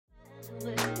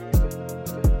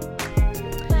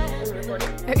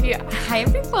Yeah. Hi,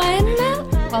 everyone.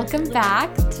 Welcome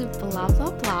back to Blah,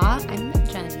 Blah, Blah. I'm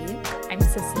Genevieve. I'm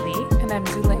Cicely. And I'm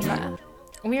Zulema.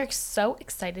 We are so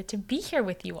excited to be here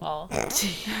with you all.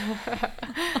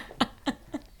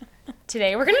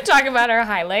 Today, we're going to talk about our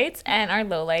highlights and our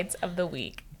lowlights of the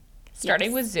week.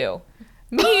 Starting with Zoo.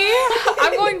 Me?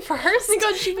 I'm going first. Oh my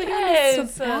god, she went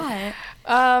so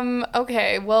bad.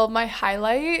 Okay, well, my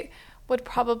highlight would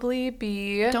probably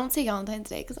be... Don't say Valentine's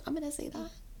Day, because I'm going to say that.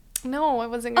 No, I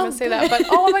wasn't going to say that, but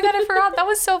oh my god, I forgot. That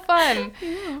was so fun.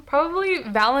 Yeah. Probably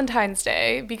Valentine's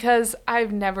Day, because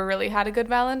I've never really had a good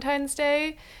Valentine's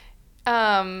Day.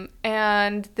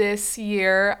 And this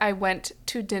year, I went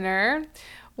to dinner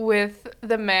with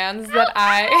the mans that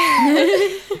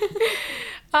I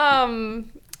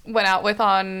went out with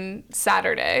on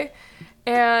Saturday.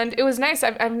 And it was nice.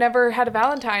 I've never had a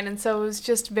Valentine, and so it was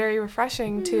just very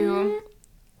refreshing to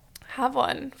have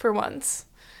one for once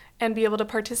and be able to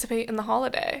participate in the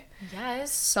holiday.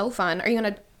 Yes. So fun. Are you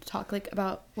going to talk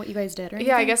about what you guys did or anything?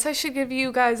 Yeah, I guess I should give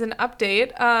you guys an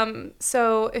update.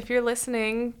 So if you're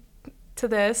listening to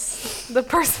this, the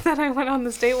person that I went on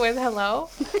this date with,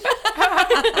 hello.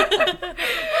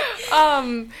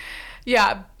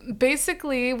 Yeah,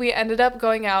 basically we ended up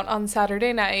going out on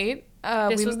Saturday night.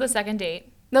 This was the second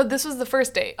date? No, this was the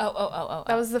first date. Oh.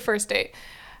 That was the first date.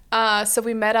 So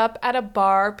we met up at a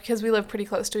bar because we live pretty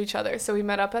close to each other. So we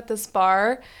met up at this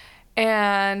bar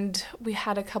and we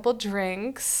had a couple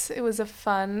drinks. It was a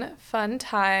fun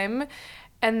time.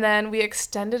 And then we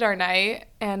extended our night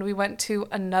and we went to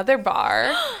another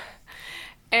bar.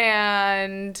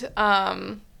 And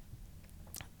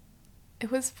it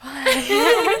was fun. I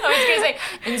was going to say,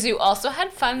 and Zoo also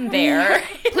had fun there.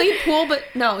 Played pool, but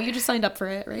no, you just signed up for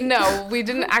it, right? No, we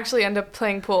didn't actually end up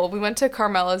playing pool. We went to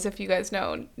Carmela's, if you guys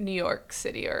know New York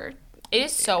City or... It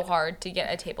is so hard to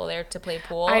get a table there to play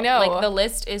pool. I know. Like, the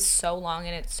list is so long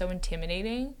and it's so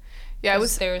intimidating. Yeah,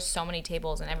 There's so many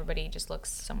tables and everybody just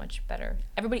looks so much better.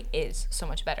 Everybody is so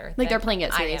much better. Like, they're playing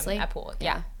it seriously? I am at pool.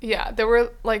 Yeah. Yeah, there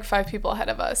were like 5 people ahead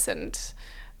of us and...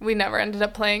 we never ended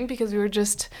up playing because we were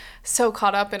just so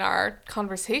caught up in our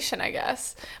conversation, I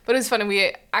guess. But it was funny.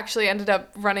 We actually ended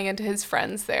up running into his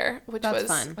friends there, which was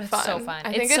fun. It's so fun.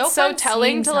 I think it's so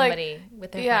telling to like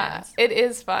with their friends. It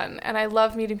is fun, and I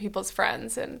love meeting people's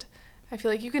friends, and I feel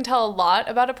like you can tell a lot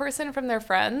about a person from their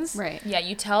friends. Right. Yeah,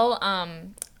 you tell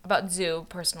about Zoo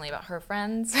personally, about her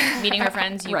friends. Meeting her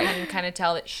friends, you can kind of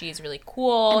tell that she's really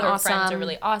cool. And her awesome. friends are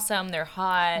really awesome. They're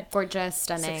hot, gorgeous,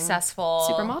 stunning, successful,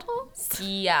 supermodels.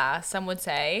 Yeah, some would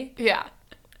say. Yeah.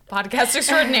 Podcast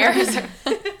extraordinaires.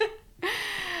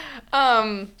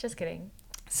 Just kidding.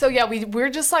 So yeah, we're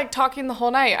just like talking the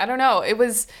whole night. I don't know. It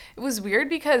was weird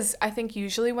because I think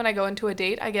usually when I go into a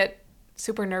date, I get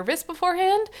super nervous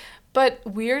beforehand, but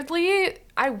weirdly,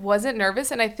 I wasn't nervous,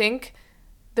 and I think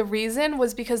the reason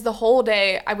was because the whole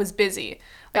day I was busy.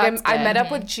 Like I met up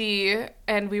with G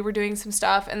and we were doing some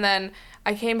stuff, and then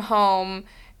I came home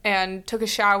and took a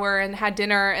shower and had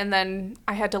dinner, and then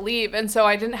I had to leave, and so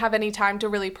I didn't have any time to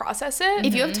really process it.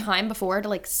 If you have time before to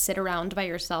like sit around by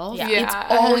yourself, Yeah. it's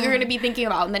all you're gonna be thinking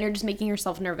about, and then you're just making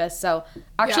yourself nervous. So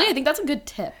actually, I think that's a good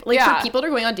tip. Like for people that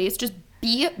are going on dates, just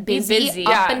be busy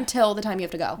up until the time you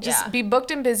have to go. Just be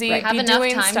booked and busy. Right. Have be enough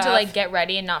doing time stuff. to like get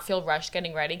ready and not feel rushed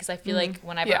getting ready, because I feel like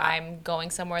whenever I'm going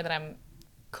somewhere that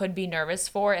could be nervous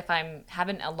for, if I'm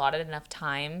haven't allotted enough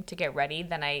time to get ready,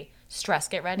 then I stress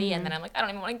get ready, and then I'm like, I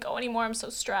don't even want to go anymore. I'm so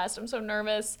stressed. I'm so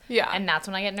nervous. Yeah. And that's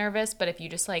when I get nervous. But if you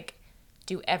just like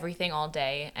do everything all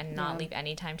day and not leave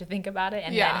any time to think about it,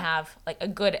 and then have like a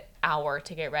good hour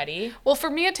to get ready. Well, for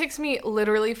me, it takes me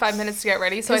literally 5 minutes to get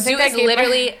ready. So I think I gave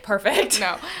literally perfect.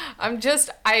 No,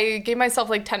 I gave myself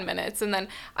like 10 minutes, and then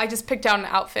I just picked out an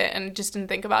outfit and just didn't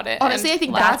think about it. Honestly, I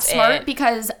think that's smart,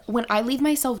 because when I leave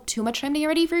myself too much time to get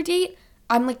ready for a date,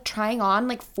 I'm like trying on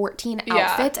like 14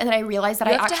 outfits, and then I realize that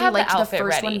I actually liked the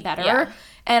first one better,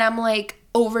 and I'm like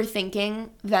overthinking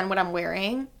than what I'm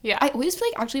wearing. Yeah. I always feel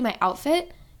like actually my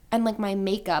outfit and like my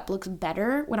makeup looks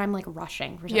better when I'm like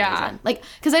rushing for some reason. Like,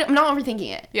 because I'm not overthinking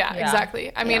it. Yeah,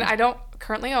 exactly. I mean, I don't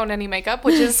currently own any makeup,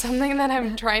 which is something that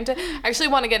I'm trying to, I actually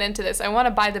want to get into this. I want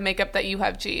to buy the makeup that you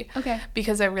have, G. Okay.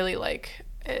 Because I really like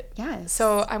it. Yes.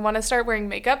 So I want to start wearing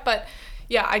makeup, but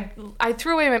yeah, I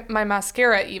threw away my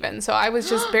mascara even, so I was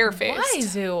just barefaced. Why,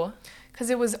 Zoo? Because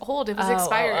it was old. It was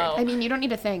expired. I mean, you don't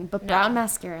need a thing, but brown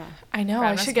mascara. I know.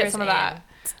 I should get some of that.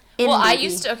 Well, I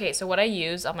used to, okay, so what I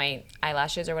use on my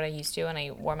eyelashes, or what I used to when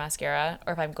I wore mascara,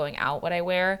 or if I'm going out, what I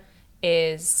wear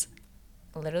is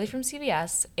literally from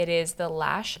CVS. It is the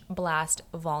Lash Blast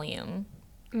Volume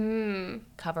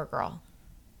CoverGirl.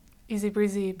 Easy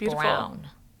breezy, beautiful. Brown.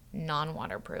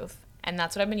 non-waterproof. And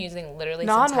that's what I've been using literally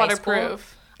since high school.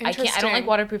 Non-waterproof. I don't like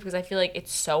waterproof because I feel like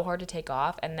it's so hard to take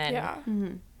off. And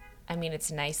then, I mean,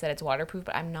 it's nice that it's waterproof,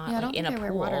 but I'm not like in a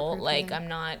pool. Like, I'm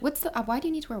not. Why do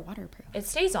you need to wear waterproof? It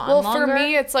stays on longer. For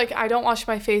me, it's like I don't wash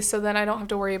my face, so then I don't have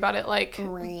to worry about it like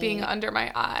being under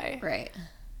my eye. Right.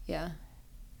 Yeah.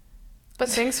 But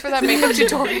thanks for that makeup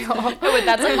tutorial. No, but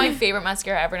that's like my favorite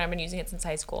mascara ever, and I've been using it since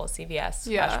high school. CVS.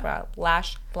 Yeah.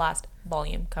 Lash Blast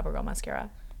Volume CoverGirl Mascara.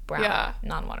 Brown.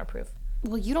 Non-waterproof.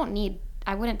 Well, you don't need.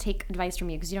 I wouldn't take advice from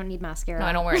you because you don't need mascara. No,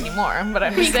 I don't wear it anymore. But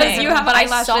I'm just saying. You have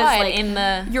eyelashes. I saw it in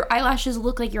the. Your eyelashes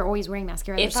look like you're always wearing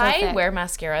mascara. If I wear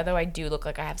mascara, though, I do look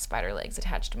like I have spider legs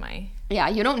attached to my. Yeah,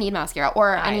 you don't need mascara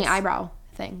or any eyebrow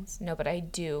things. No, but I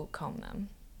do comb them.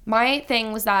 My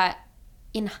thing was that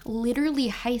in literally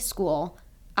high school,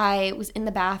 I was in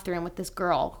the bathroom with this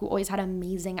girl who always had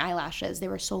amazing eyelashes. They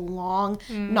were so long,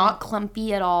 not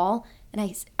clumpy at all,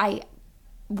 and I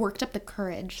worked up the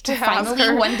courage to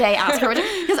finally one day ask her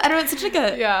because I don't know, it's such like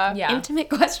a intimate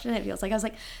question. It feels like I was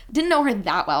like, didn't know her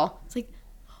that well. It's like,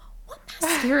 what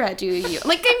mascara do you use?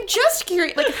 Like, I'm just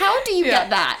curious. Like, how do you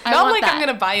get that? Not like I'm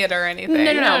gonna buy it or anything.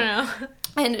 No.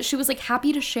 And she was like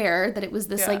happy to share that it was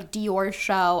this like Dior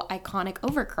Show iconic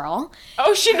overcurl.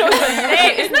 Oh, she knows the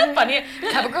name. Isn't that funny?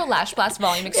 CoverGirl Lash Blast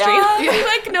Volume Extreme. Yeah, we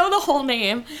like know the whole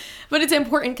name. But it's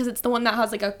important because it's the one that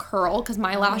has like a curl because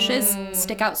my lashes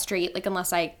stick out straight like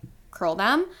unless I curl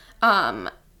them.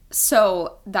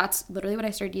 So that's literally what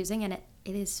I started using and it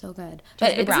is so good.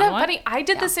 But isn't that funny? I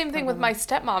did the same thing with my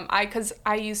stepmom. Because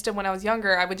I used to, when I was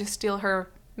younger, I would just steal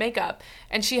her makeup,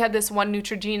 and she had this one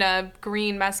Neutrogena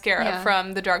green mascara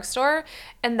from the drugstore,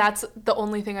 and that's the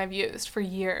only thing I've used for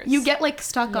years. You get like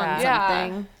stuck on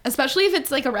something, especially if it's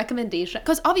like a recommendation,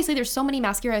 because obviously there's so many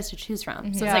mascaras to choose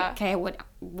from. So it's like, okay,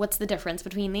 what's the difference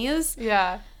between these?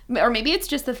 Yeah. Or maybe it's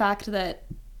just the fact that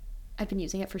I've been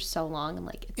using it for so long. I'm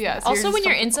like, it's also when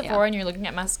you're in Sephora and you're looking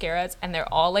at mascaras and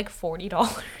they're all like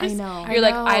 $40. I know. You're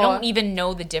like, I don't even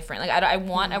know the difference. Like, I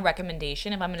want a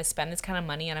recommendation if I'm going to spend this kind of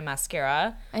money on a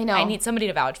mascara. I know. I need somebody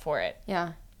to vouch for it.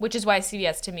 Yeah. Which is why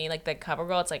CVS to me, like the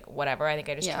CoverGirl, it's like whatever. I think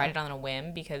I just tried it on a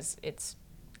whim because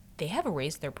they have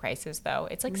raised their prices though.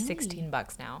 It's like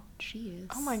 $16 now. Jeez.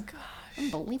 Oh my gosh.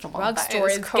 Unbelievable.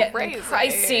 Drugstore is getting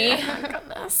pricey. Oh my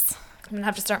goodness. I'm gonna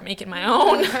have to start making my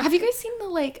own. Have you guys seen the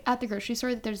like at the grocery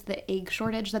store that there's the egg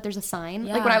shortage, that there's a sign?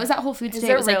 Like when I was at Whole Foods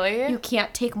today, it was like you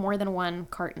can't take more than one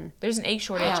carton. There's an egg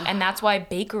shortage, and that's why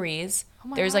bakeries.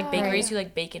 There's like bakeries who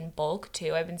like bake in bulk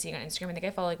too. I've been seeing on Instagram. I think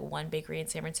I follow like one bakery in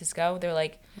San Francisco. They're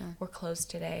like, we're closed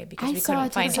today because we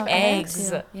couldn't find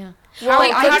eggs. Yeah. Well,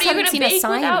 like, how are you gonna bake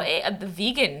without the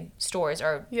vegan stores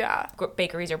or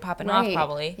bakeries are popping off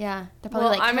probably? Yeah, they're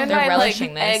probably I'm in my like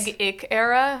egg ick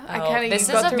era. I kind of this is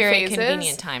a very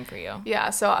convenient time for you. Yeah,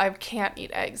 so I can't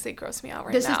eat eggs. They gross me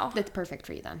out now. That's perfect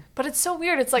for you then. But it's so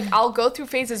weird. It's like I'll go through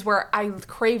phases where I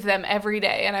crave them every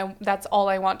day, and that's all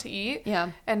I want to eat.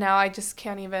 Yeah. And now I just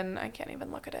can't even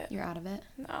look at it. You're out of it?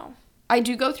 No. I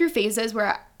do go through phases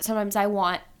where sometimes I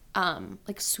want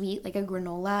like sweet, like a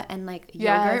granola and like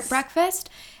yogurt breakfast,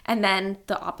 and then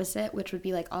the opposite, which would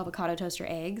be like avocado toast or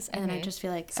eggs, and then I just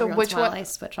feel like every once in a while I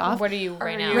switch off. What are you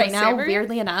right now? Right now,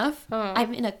 weirdly enough,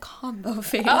 I'm in a combo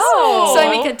phase. So I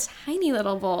make a tiny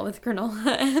little bowl with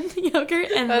granola and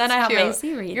yogurt, and then I have my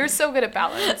savory. You're so good at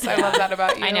balance. I love that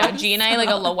about you. I know. G and I like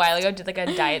a little while ago did like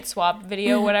a diet swap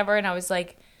video, whatever, and I was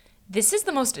like, this is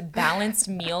the most balanced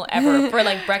meal ever for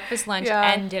like breakfast, lunch,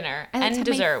 and dinner. And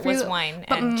dessert was wine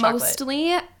and chocolate.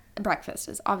 Mostly breakfast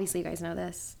is, obviously you guys know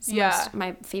this. It's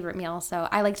my favorite meal. So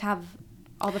I like to have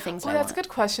all the things I that's want. a good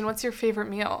question. What's your favorite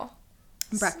meal?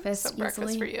 Breakfast. So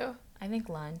breakfast for you. I think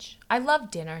lunch. I love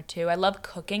dinner too. I love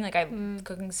cooking. Like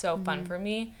cooking's so fun for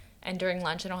me. And during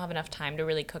lunch, I don't have enough time to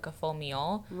really cook a full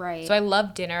meal. Right. So I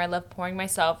love dinner. I love pouring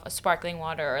myself a sparkling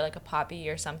water or like a Poppi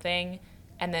or something,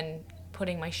 and then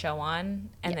putting my show on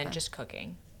and then just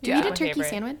cooking. Do you eat a turkey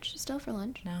sandwich still for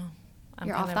lunch? No.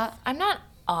 You're off that? I'm not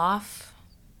off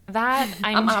that.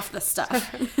 I'm off the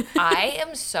stuff. I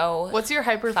am so What's your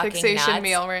hyperfixation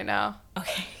meal right now?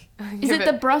 Okay. Is it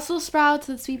the Brussels sprouts,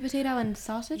 the sweet potato, and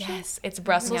sausage? Yes, it's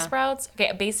Brussels sprouts.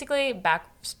 Okay, basically,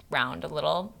 background a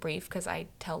little brief because I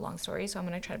tell long stories, so I'm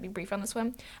going to try to be brief on this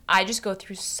one. I just go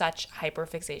through such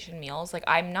hyperfixation meals. Like,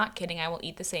 I'm not kidding. I will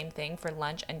eat the same thing for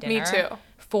lunch and dinner. Me too.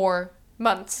 For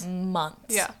months.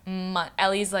 Yeah.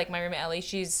 Ellie's like, my roommate Ellie,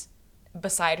 she's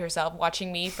beside herself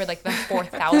watching me for like the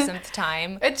 4,000th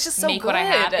time. It's just so make good. What I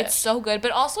have. It's so good.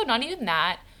 But also, not even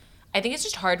that. I think it's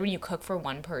just hard when you cook for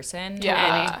one person.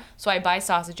 Yeah. And so I buy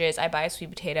sausages, I buy a sweet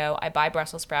potato, I buy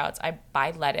Brussels sprouts, I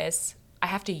buy lettuce. I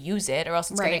have to use it or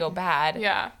else it's going to go bad.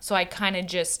 Yeah. So I kind of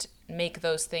just make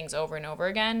those things over and over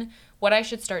again. What I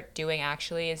should start doing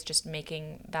actually is just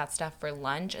making that stuff for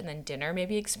lunch and then dinner,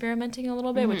 maybe experimenting a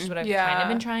little bit, which is what I've kind of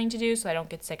been trying to do so I don't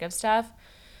get sick of stuff.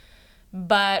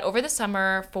 But over the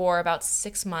summer, for about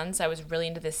 6 months, I was really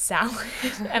into this salad,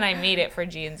 and I made it for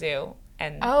Jianzu.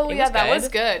 And that was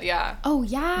good. Yeah. Oh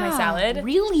yeah. My salad.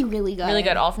 Really, really good. Really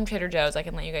good. All from Trader Joe's. I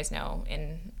can let you guys know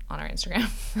on our Instagram.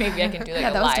 Maybe I can do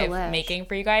like a live making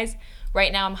for you guys.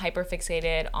 Right now I'm hyper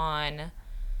fixated on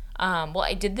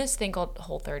I did this thing called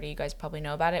Whole30. You guys probably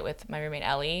know about it with my roommate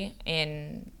Ellie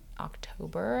in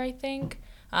October, I think.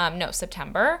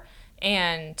 September.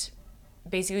 And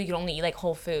basically you can only eat like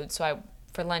whole foods. So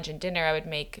for lunch and dinner I would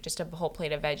make just a whole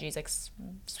plate of veggies, like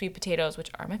sweet potatoes, which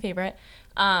are my favorite,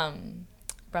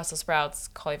 Brussels sprouts,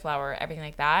 cauliflower, everything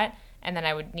like that. And then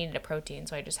I would need a protein,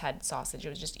 so I just had sausage. It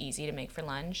was just easy to make for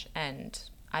lunch. And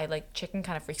I like chicken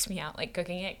kind of freaks me out, like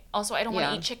cooking it. Also, I don't want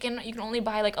to eat chicken. You can only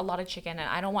buy like a lot of chicken, and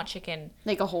I don't want chicken.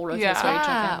 Like a whole rotisserie chicken.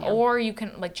 Yeah. Or you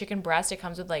can, like chicken breast, it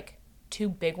comes with like 2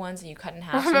 big ones that you cut in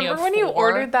half. Remember when you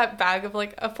ordered that bag of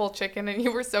like a full chicken and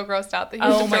you were so grossed out that you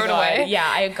had to throw it away? Yeah,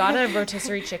 I got a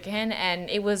rotisserie chicken and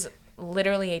it was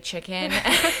literally a chicken.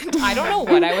 And I don't know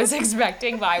what I was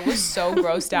expecting, but I was so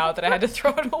grossed out that I had to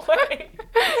throw it away.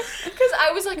 Because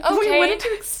I was like, okay. Wait, what did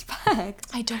you expect?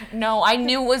 I don't know. I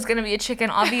knew it was going to be a chicken.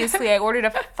 Obviously, I ordered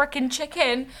a freaking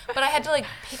chicken, but I had to like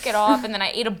pick it off, and then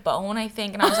I ate a bone, I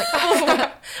think, and I was like,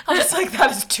 oh. I was like,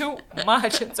 that is too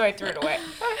much, and so I threw it away.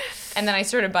 And then I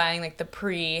started buying like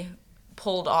the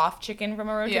pulled off chicken from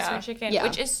a rotisserie chicken,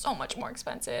 which is so much more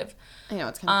expensive. I know,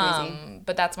 it's kind of crazy.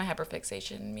 But that's my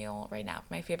hyperfixation meal right now.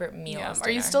 My favorite meal is dinner.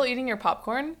 Are you still eating your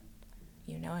popcorn?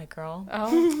 You know it, girl.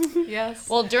 Oh, yes.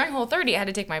 Well, during Whole30, I had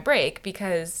to take my break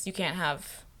because you can't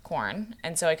have corn,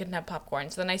 and so I couldn't have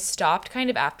popcorn. So then I stopped kind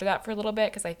of after that for a little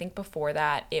bit because I think before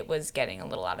that it was getting a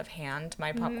little out of hand,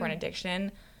 my popcorn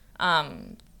addiction.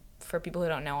 For people who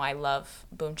don't know, I love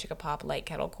Boom Chicka Pop light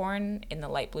kettle corn in the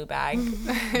light blue bag.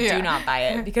 Do not buy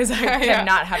it because I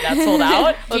cannot have that sold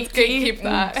out. Let's gatekeep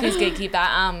that. Please gatekeep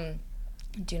that.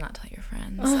 Do not tell your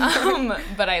friends.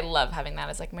 But I love having that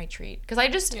as like my treat because I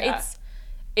just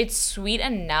it's sweet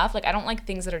enough. Like I don't like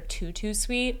things that are too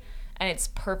sweet, and it's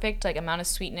perfect like amount of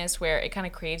sweetness where it kind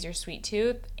of craves your sweet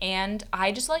tooth. And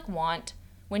I just like want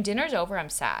when dinner's over, I'm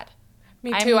sad.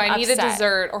 Me too. I need a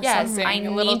dessert or something. I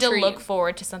need to look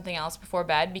forward to something else before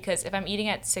bed because if I'm eating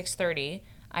at 6:30,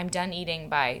 I'm done eating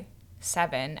by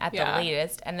 7 at the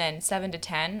latest, and then 7 to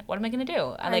 10. What am I gonna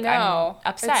do? I know. I'm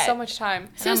upset. It's so much time.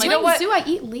 So like, what do I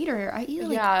eat later? I eat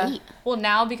like 8. Well,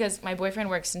 now because my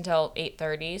boyfriend works until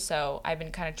 8:30, so I've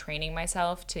been kind of training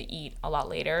myself to eat a lot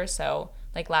later. So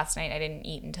like last night, I didn't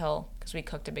eat until because we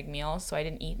cooked a big meal, so I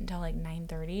didn't eat until like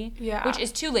 9:30. Yeah. Which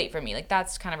is too late for me. Like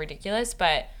that's kind of ridiculous,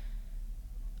 but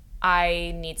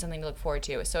I need something to look forward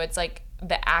to. So it's like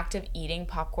the act of eating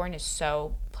popcorn is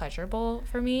so pleasurable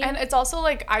for me. And it's also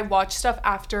like I watch stuff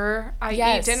after I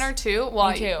eat dinner too. Well,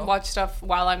 I watch stuff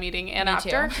while I'm eating and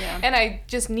after. Yeah. And I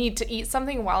just need to eat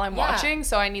something while I'm watching.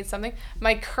 So I need something.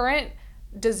 My current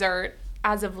dessert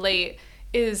as of late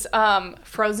is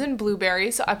frozen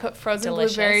blueberries. So I put frozen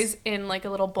blueberries in like a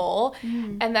little bowl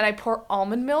and then I pour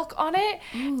almond milk on it.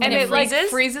 And it like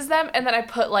freezes them. And then I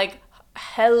put like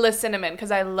hella cinnamon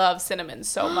because I love cinnamon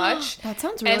so much. That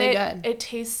sounds really good. It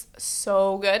tastes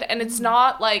so good, and it's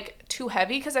not like too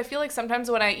heavy because I feel like sometimes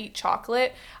when I eat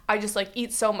chocolate, I just like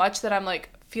eat so much that I'm like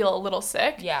feel a little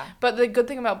sick. Yeah. But the good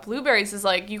thing about blueberries is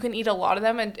like you can eat a lot of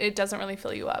them and it doesn't really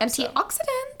fill you up.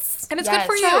 Antioxidants. And it's good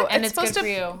for you. And it's supposed good for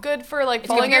you. Good for like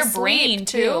falling asleep your brain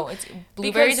too.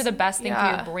 Blueberries are the best thing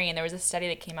for your brain. There was a study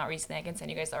that came out recently. I can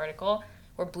send you guys the article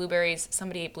where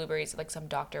somebody ate blueberries, like some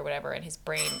doctor or whatever, and his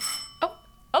brain.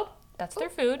 That's their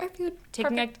food. Our food.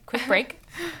 Taking a quick break.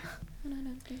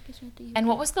 And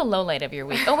what was the low light of your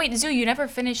week? Oh wait, Zoo, you never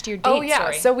finished your date. Oh yeah,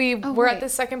 story. So we were at the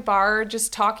second bar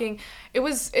just talking. It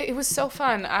was so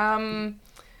fun. And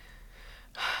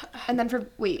then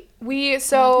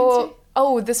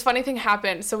this funny thing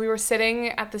happened. So we were sitting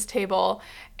at this table,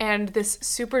 and this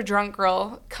super drunk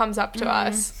girl comes up to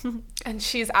us, and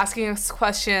she's asking us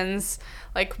questions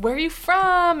like, "Where are you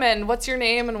from?" and "What's your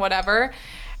name?" and whatever.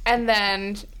 And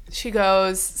then she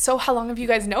goes, "So how long have you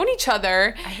guys known each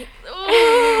other?" And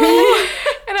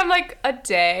I'm like, "A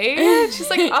day." And she's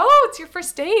like, "Oh, it's your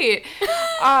first date.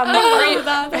 Are you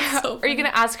going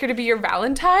to ask her to be your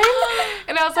Valentine?"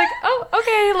 And I was like, "Oh,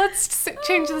 okay, let's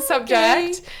change the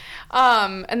subject."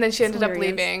 Okay. And then she ended up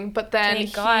leaving. But then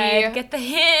Thank God, get the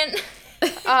hint.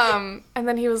 And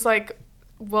then he was like,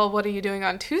 "Well, what are you doing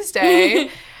on Tuesday?"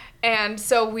 And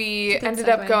so we ended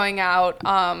up going out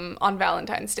on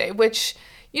Valentine's Day, which,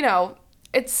 you know,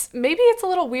 maybe it's a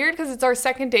little weird because it's our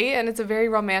second date and it's a very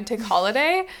romantic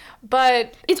holiday,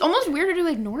 but it's almost weirder to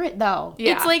ignore it though.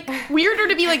 Yeah. It's like weirder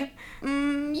to be like,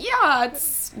 yeah,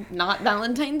 it's not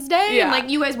Valentine's Day, and like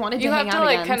you guys wanted to hang out again. You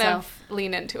have to like kind of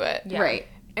lean into it, right?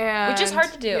 And which is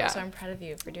hard to do, so I'm proud of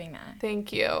you for doing that.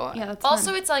 Thank you. Yeah, that's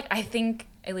also fun. It's like I think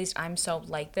at least I'm so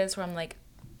like this where I'm like,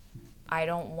 I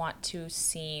don't want to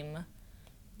seem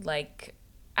like.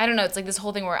 I don't know, it's like this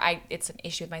whole thing where it's an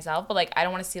issue with myself, but like I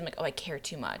don't want to seem like, oh, I care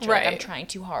too much, or like I'm trying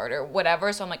too hard or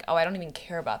whatever. So I'm like, oh, I don't even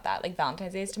care about that. Like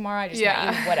Valentine's Day is tomorrow. I just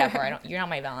met you, whatever. You're not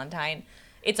my Valentine.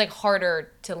 It's like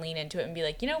harder to lean into it and be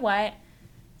like, you know what?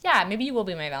 Yeah, maybe you will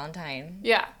be my Valentine.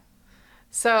 Yeah.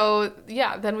 So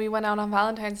yeah, then we went out on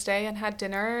Valentine's Day and had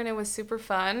dinner, and it was super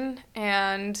fun.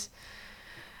 And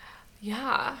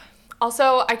yeah.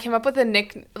 Also, I came up with a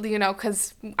nick,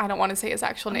 because I don't want to say his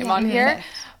actual name on here.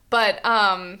 But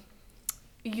have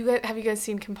you guys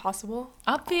seen Kim Possible?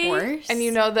 Of course. And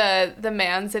the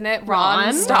man's in it,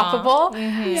 Ron Stoppable.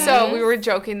 Mm-hmm. Yes. So we were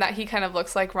joking that he kind of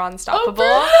looks like Ron Stoppable.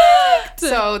 Oh, perfect!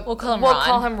 So we'll call him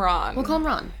Ron. We'll call him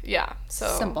Ron. Yeah. So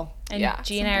simple. And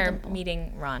G and I are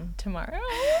meeting Ron tomorrow.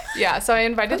 Yeah. So I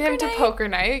invited him to poker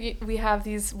night. We have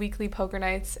these weekly poker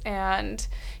nights, and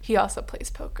he also plays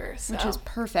poker, which is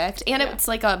perfect. And it's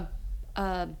like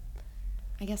I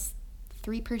guess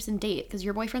 3-person date because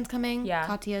your boyfriend's coming,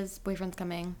 Katya's boyfriend's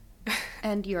coming,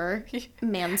 and your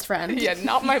man's friend. Yeah,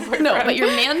 not my boyfriend. No, but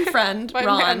your man friend,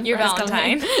 Ron, your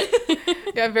Valentine.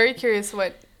 Yeah, I'm very curious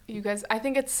what you guys. I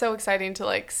think it's so exciting to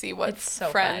like see what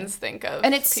friends think of.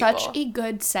 And it's people. such a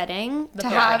good setting to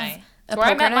have a poker night. Where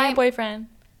I met my boyfriend.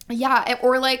 Yeah,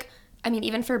 or like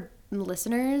even for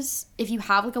listeners, if you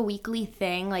have like a weekly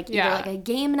thing, like either like a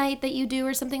game night that you do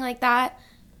or something like that.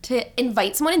 To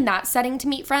invite someone in that setting to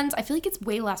meet friends, I feel like it's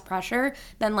way less pressure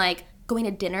than like going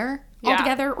to dinner all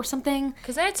together or something.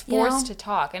 Because then it's forced to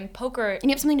talk, and poker. And you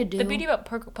have something to do. The beauty about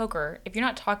poker, if you're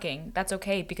not talking, that's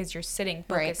okay because you're sitting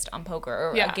focused on poker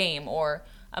or a game or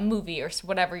a movie or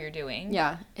whatever you're doing.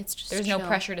 Yeah, it's just there's no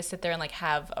pressure to sit there and like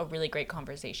have a really great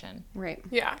conversation. Right.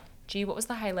 Yeah. G, what was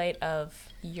the highlight of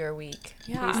your week?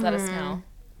 Yeah. Please let us know.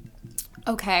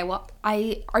 Okay. Well, are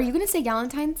you gonna say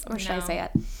Galentine's or should I say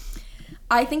it?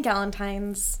 I think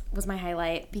Galentine's was my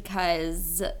highlight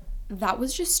because that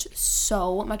was just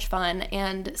so much fun,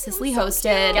 and Cicely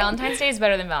hosted. Galentine's Day is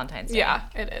better than Valentine's Day. Yeah,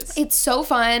 it is. It's so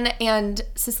fun, and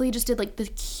Cicely just did like the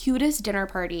cutest dinner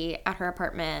party at her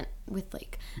apartment with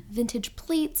like vintage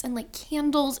plates and like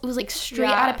candles. It was like straight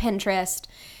out of Pinterest,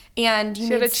 and you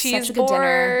made such a good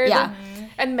dinner. Yeah,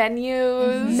 and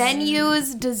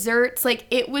menus, desserts. Like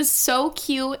it was so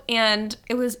cute, and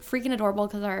it was freaking adorable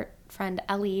because our friend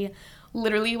Ellie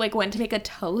literally like went to make a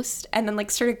toast and then like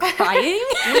started crying.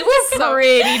 We were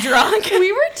pretty drunk.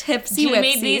 We were tipsy. She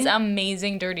made these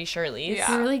amazing dirty Shirleys.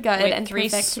 Yeah. Really good. With and 3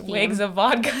 swigs of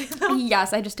vodka.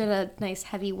 Yes, I just did a nice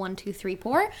heavy 1, 2, 3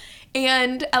 pour.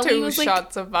 And Ellie was like 2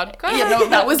 shots of vodka. Yeah, no,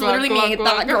 that was literally me.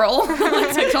 That girl.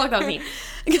 I feel like that was me.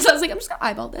 Because I was like, I'm just gonna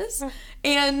eyeball this.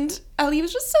 And Ellie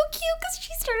was just so cute because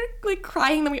she started like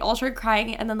crying. Then we all started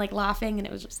crying and then like laughing, and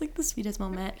it was just like the sweetest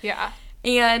moment. Yeah.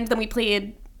 And then we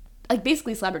played like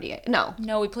basically Celebrity. No,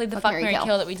 we played the Fuck, Marry,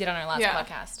 Kill that we did on our last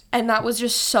podcast. And that was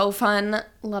just so fun.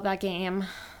 Love that game.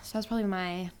 So that's probably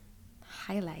my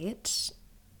highlight.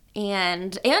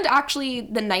 And actually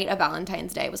the night of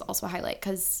Valentine's Day was also a highlight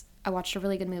because I watched a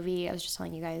really good movie. I was just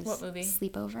telling you guys. What movie?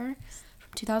 Sleepover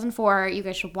from 2004. You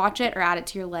guys should watch it or add it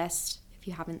to your list if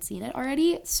you haven't seen it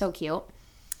already. It's so cute. So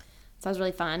that was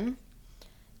really fun.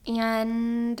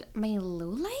 And my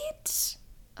lowlight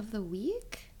of the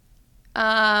week?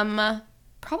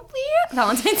 Probably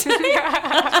Valentine's Day.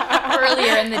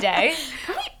 Earlier in the day.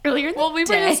 Probably earlier in the day. Well, we were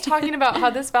just talking about how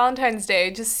this Valentine's Day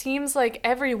just seems like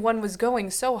everyone was going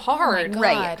so hard. Oh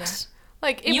my God. Right.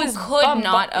 Like you could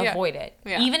not avoid it.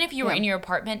 Yeah. Even if you were in your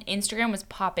apartment, Instagram was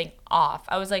popping off.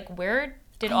 I was like, where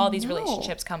did all these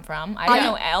relationships come from? I didn't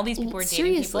know all these people were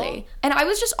dating people. And I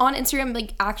was just on Instagram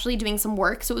like actually doing some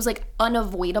work, so it was like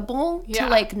unavoidable to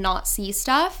like not see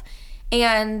stuff.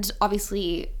 And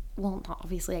obviously, well, not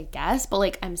obviously, I guess, but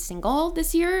like I'm single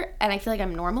this year and I feel like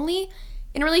I'm normally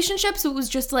in a relationship, so it was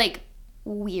just like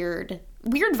weird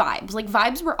vibes. Like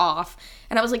vibes were off,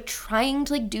 and I was like trying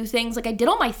to like do things. Like I did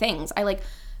all my things. I like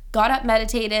got up,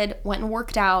 meditated, went and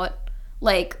worked out,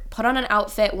 like put on an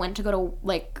outfit, went to go to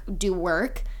like do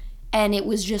work, and it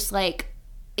was just like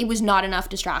it was not enough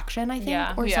distraction, I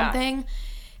think, or something.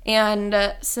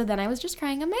 And so then I was just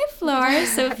crying on my floor.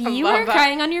 So if you were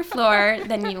crying on your floor,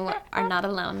 then you are not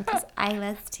alone, because I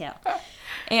was too.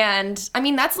 And I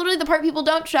mean, that's literally the part people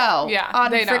don't show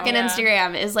on freaking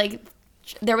Instagram is like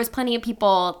there was plenty of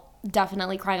people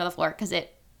definitely crying on the floor because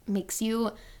it makes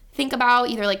you think about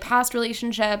either like past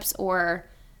relationships or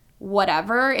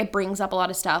whatever. It brings up a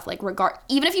lot of stuff, like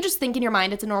even if you just think in your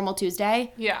mind it's a normal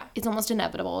Tuesday, it's almost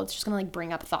inevitable. It's just gonna like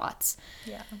bring up thoughts.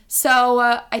 So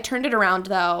I turned it around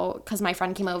though, because my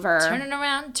friend came over. Turn it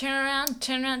around, turn around,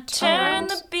 turn around, turn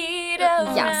the beat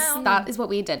around. Yes, that is what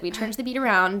we did. We turned the beat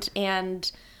around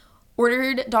and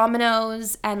ordered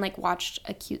Domino's and like watched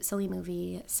a cute silly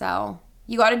movie. So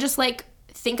you gotta just like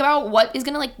think about what is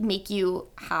gonna like make you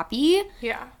happy,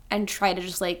 and try to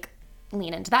just like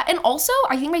lean into that. And also,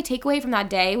 I think my takeaway from that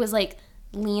day was like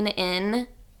lean in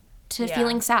to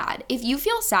feeling sad. If you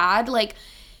feel sad, like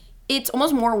it's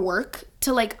almost more work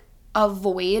to like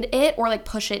avoid it or like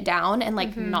push it down and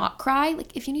like not cry.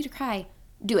 Like if you need to cry,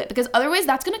 do it, because otherwise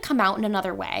that's gonna come out in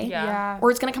another way,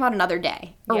 or it's gonna come out another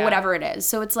day or whatever it is.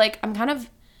 So it's like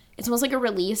it's almost like a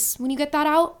release when you get that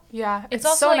out. It's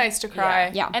also so like, nice to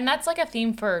cry. And that's like a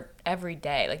theme for every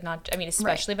day, like not, I mean,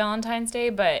 especially Valentine's Day,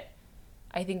 but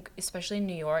I think especially in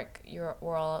New York,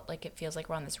 we're all like, it feels like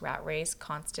we're on this rat race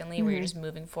constantly, where you're just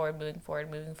moving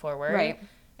forward, right?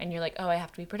 And you're like, oh, I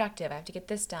have to be productive, I have to get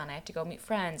this done, I have to go meet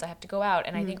friends, I have to go out.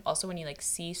 And I think also when you like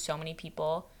see so many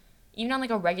people, even on like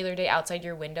a regular day outside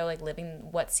your window, like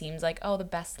living what seems like, oh, the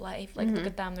best life, like look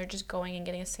at them, they're just going and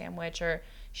getting a sandwich, or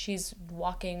she's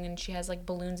walking and she has like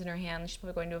balloons in her hand, she's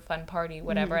probably going to a fun party,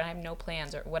 whatever, and I have no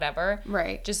plans or whatever.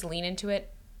 Right. Just lean into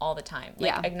it all the time.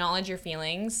 Like acknowledge your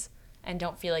feelings and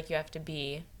don't feel like you have to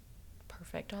be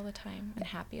perfect all the time and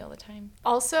happy all the time.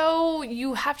 Also,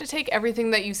 you have to take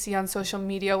everything that you see on social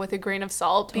media with a grain of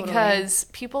salt, because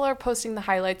people are posting the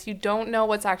highlights. You don't know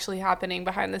what's actually happening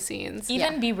behind the scenes.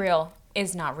 Even Be Real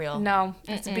is not real. No,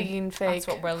 it's being fake. That's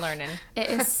what we're learning. It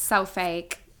is so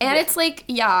fake. And it's like,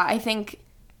 I think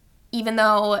even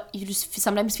though you just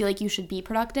sometimes feel like you should be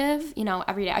productive, you know,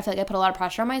 every day, I feel like I put a lot of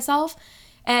pressure on myself.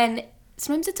 And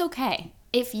sometimes it's okay.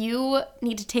 If you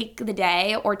need to take the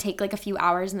day or take like a few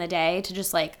hours in the day to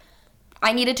just like,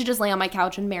 I needed to just lay on my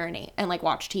couch and marinate and like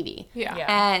watch TV.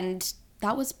 And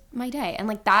that was my day. And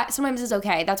like that sometimes is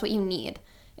okay. That's what you need.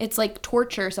 It's like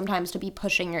torture sometimes to be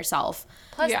pushing yourself.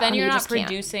 Plus then you're not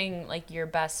producing like your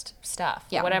best stuff,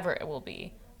 whatever it will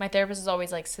be. My therapist is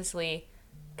always like, Cicely,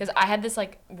 because I had this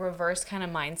like reverse kind of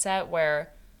mindset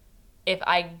where if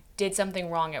I did something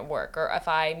wrong at work or if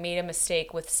I made a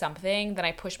mistake with something, then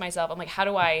I push myself. I'm like, how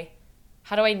do I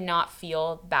not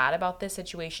feel bad about this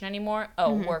situation anymore?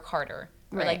 Oh, work harder,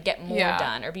 or like get more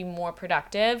done or be more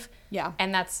productive.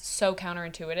 And that's so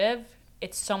counterintuitive.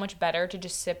 It's so much better to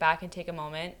just sit back and take a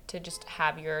moment to just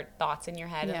have your thoughts in your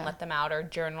head and let them out, or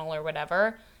journal or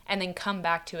whatever, and then come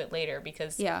back to it later,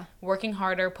 because working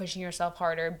harder, pushing yourself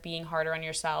harder, being harder on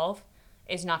yourself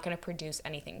is not going to produce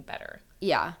anything better.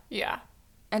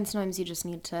 And sometimes you just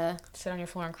need to sit on your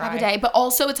floor and cry. Have a day. But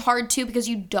also it's hard too, because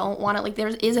you don't want to, like, there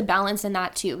is a balance in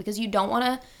that too, because you don't want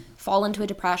to fall into a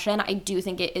depression. I do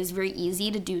think it is very easy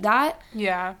to do that.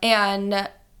 And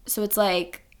so it's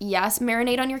like, yes,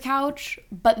 marinate on your couch,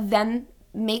 but then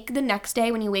make the next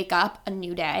day when you wake up a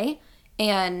new day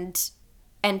and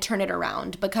turn it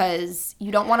around, because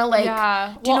you don't want to like,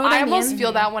 do you know what I mean? Almost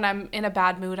feel that when I'm in a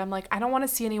bad mood. I'm like, I don't want to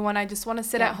see anyone. I just want to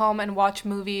sit at home and watch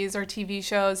movies or TV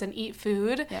shows and eat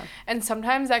food. And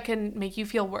sometimes that can make you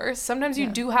feel worse. Sometimes you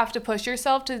do have to push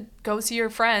yourself to go see your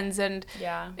friends, and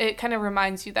it kind of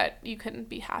reminds you that you can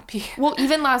be happy. Well,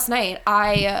 even last night,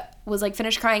 I was like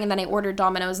finished crying, and then I ordered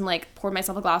Domino's and like poured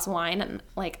myself a glass of wine, and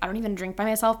like I don't even drink by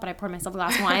myself, but I poured myself a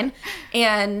glass of wine.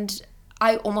 And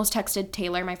I almost texted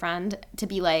Taylor, my friend, to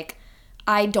be like,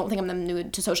 I don't think I'm in the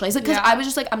mood to socialize. Because I was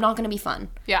just like, I'm not going to be fun.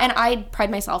 And I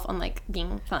pride myself on like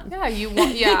being fun.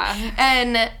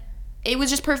 And it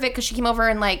was just perfect, because she came over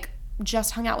and like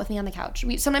just hung out with me on the couch.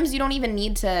 Sometimes you don't even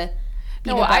need to be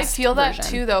the best I feel version. that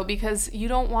too, though, because you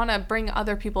don't want to bring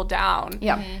other people down.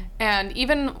 And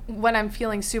even when I'm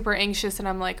feeling super anxious and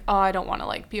I'm like, oh, I don't want to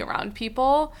like be around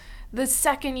people, the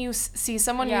second you see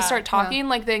someone, you start talking,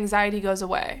 like the anxiety goes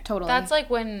away. Totally. That's like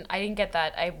when I didn't get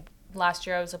that. Last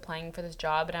year I was applying for this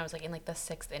job, and I was like in like the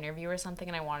 6th interview or something,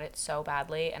 and I wanted it so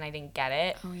badly, and I didn't get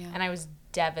it. And I was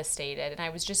devastated, and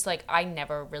I was just like, I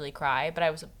never really cry, but I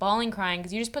was bawling crying,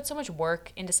 because you just put so much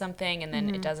work into something, and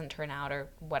then it doesn't turn out or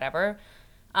whatever.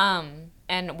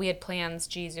 And we had plans,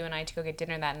 Jisoo and I, to go get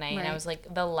dinner that night, and I was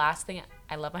like, the last thing,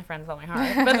 I love my friends with all my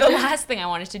heart, but the last thing I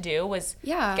wanted to do was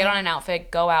get on an outfit,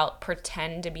 go out,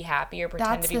 pretend to be happy or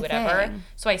pretend to be whatever. Thing.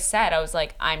 So I said, I was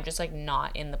like, I'm just like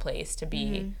not in the place to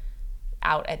be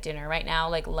out at dinner right now.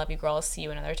 Like, love you girls, see you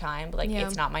another time, but like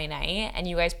it's not my night. And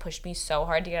you guys pushed me so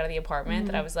hard to get out of the apartment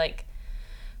that I was like,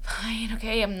 fine,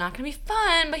 okay, I'm not gonna be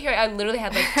fun, but here I literally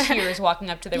had like tears walking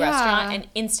up to the restaurant, and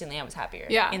instantly I was happier.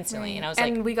 Yeah, instantly, and I was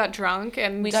like, and we got drunk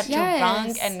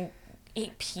and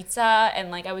ate pizza,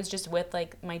 and like I was just with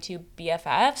like my two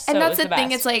BFFs. So and that's the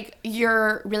thing. It's like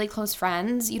you're really close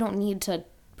friends. You don't need to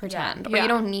pretend, or you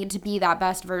don't need to be that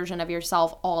best version of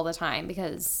yourself all the time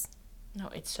because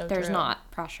it's so there's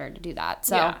not pressure to do that.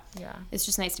 So it's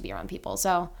just nice to be around people.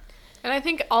 So. And I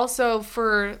think also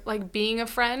for, like, being a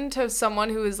friend to someone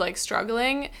who is, like,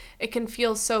 struggling, it can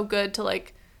feel so good to,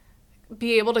 like,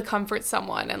 be able to comfort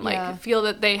someone and, like, feel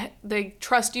that they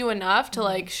trust you enough to,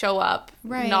 like, show up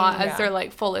not as their,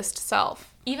 like, fullest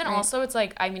self. Even also, it's,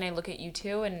 like, I mean, I look at you,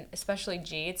 too, and especially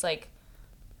G, it's, like,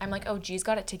 I'm like, oh, G's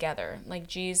got it together. Like,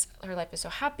 G's, her life is so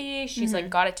happy. She's, like,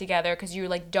 got it together because you,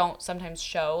 like, don't sometimes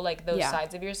show, like, those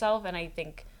sides of yourself, and I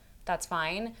think that's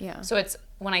fine. Yeah. So it's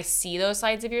when I see those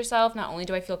sides of yourself, not only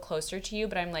do I feel closer to you,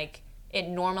 but I'm like, it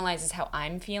normalizes how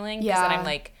I'm feeling. Because then I'm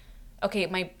like, okay,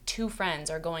 my two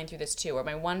friends are going through this too, or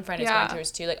my one friend is going through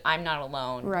this too. Like, I'm not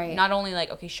alone. Right. Not only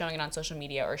like, okay, showing it on social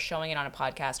media or showing it on a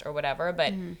podcast or whatever,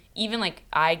 but even like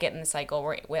I get in the cycle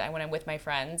where when I'm with my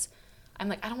friends, I'm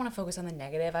like, I don't want to focus on the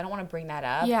negative. I don't want to bring that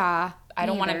up. Yeah. I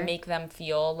don't want to make them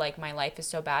feel like my life is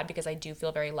so bad because I do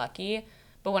feel very lucky.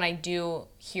 But when I do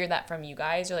hear that from you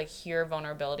guys or, like, hear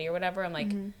vulnerability or whatever, I'm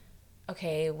like,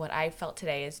 okay, what I felt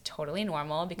today is totally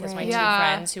normal because my two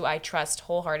friends who I trust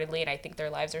wholeheartedly and I think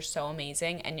their lives are so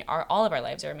amazing and all of our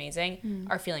lives are amazing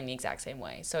are feeling the exact same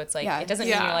way. So it's like, it doesn't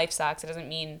mean your life sucks. It doesn't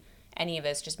mean any of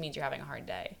this. It just means you're having a hard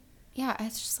day. Yeah,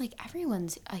 it's just, like,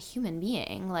 everyone's a human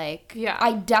being. Like,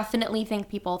 I definitely think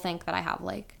people think that I have,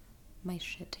 like, my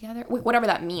shit together. Whatever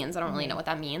that means. I don't really know what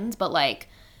that means. But, like,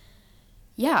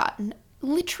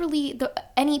 literally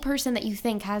any person that you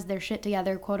think has their shit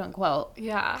together, quote unquote,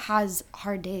 has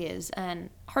hard days and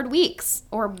hard weeks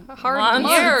or hard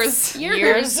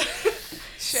years.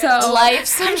 So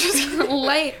life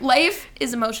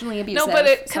is emotionally abusive. No, but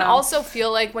it can also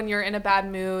feel like when you're in a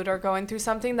bad mood or going through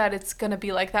something that it's gonna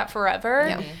be like that forever.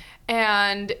 Yeah.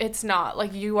 And it's not.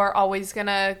 Like, you are always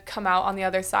gonna come out on the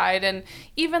other side. And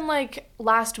even like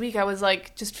last week I was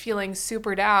like just feeling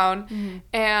super down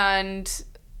and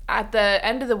at the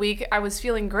end of the week, I was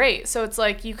feeling great. So it's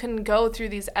like you can go through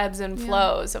these ebbs and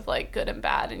flows of like good and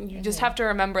bad. And you just have to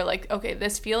remember like, okay,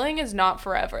 this feeling is not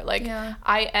forever. Like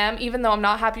I am, even though I'm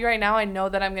not happy right now, I know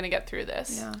that I'm going to get through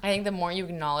this. Yeah. I think the more you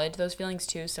acknowledge those feelings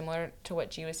too, similar to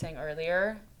what G was saying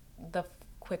earlier, the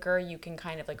quicker you can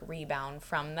kind of like rebound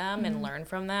from them and learn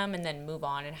from them and then move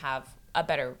on and have a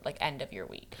better like end of your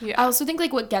week. Yeah. I also think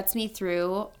like what gets me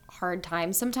through hard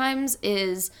times sometimes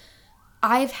is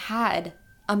I've had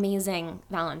amazing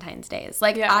Valentine's days.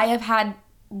 Like I have had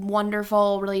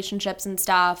wonderful relationships and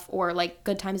stuff or like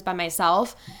good times by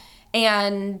myself,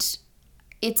 and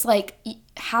it's like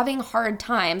having hard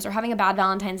times or having a bad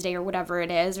Valentine's Day or whatever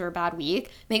it is or a bad week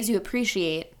makes you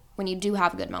appreciate when you do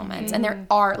have good moments. And there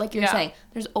are, like you're saying,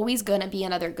 there's always going to be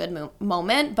another good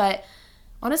moment, but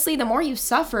honestly the more you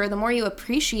suffer the more you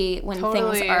appreciate when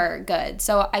things are good.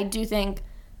 So I do think, I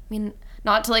mean,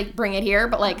 not to like bring it here,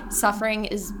 but like suffering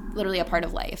is literally a part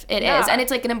of life. It is. And it's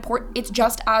like it's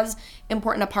just as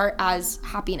important a part as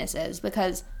happiness is,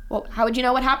 because well, how would you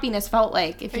know what happiness felt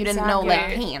like if you didn't know like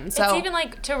pain? So it's even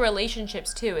like to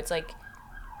relationships too. It's like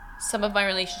some of my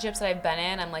relationships that I've been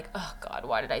in, I'm like, oh God,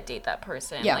 why did I date that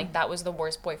person? Yeah. Like that was the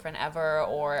worst boyfriend ever,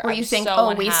 or you think, so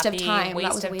unhappy, waste of time.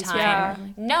 Waste of time. Yeah.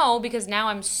 No, because now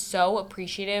I'm so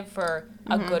appreciative for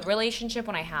a good relationship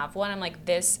when I have one. I'm like,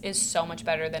 this is so much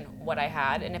better than what I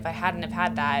had, and if I hadn't have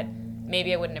had that,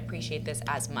 maybe I wouldn't appreciate this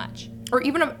as much. Or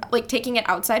even like taking it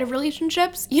outside of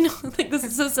relationships, you know, like this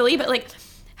is so silly, but like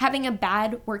having a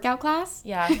bad workout class.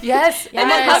 Yeah. Yes. And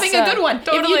then having a good one.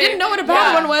 Totally. If you didn't know what a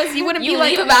bad one was, you wouldn't be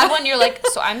like a bad one. You're like,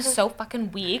 so I'm so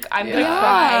fucking weak. I'm gonna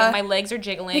cry. My legs are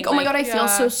jiggling. Like, oh my God, I feel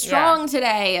so strong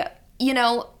today. You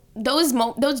know,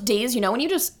 those days, you know, when you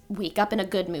just wake up in a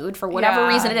good mood for whatever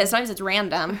reason it is. Sometimes it's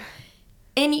random.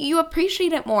 And you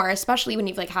appreciate it more, especially when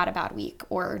you've like had a bad week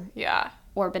or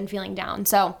been feeling down.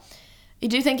 So I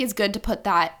do think it's good to put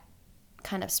that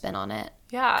kind of spin on it.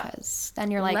 Yeah. Because then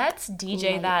you're like, let's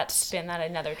DJ that, spin that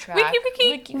another track.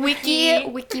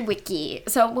 Wiki.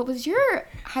 So what was your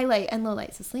highlight and low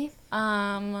light, Cicely?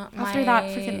 After that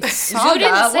freaking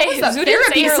saga. Zoo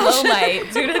didn't say her low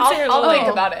light. I'll think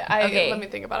about it. Let me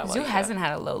think about it. Zoo hasn't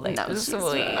had a low light. No, she's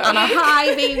on a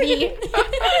high, baby.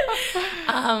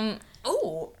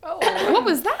 What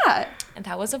was that? And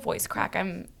that was a voice crack.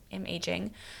 I'm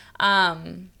aging.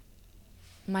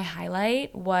 My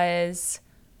highlight was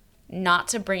not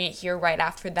to bring it here right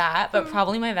after that, but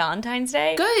probably my Valentine's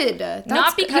Day. Good.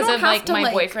 Not because of like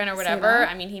my boyfriend or whatever.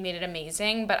 I mean, he made it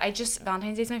amazing, but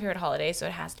Valentine's Day is my favorite holiday, so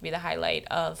it has to be the highlight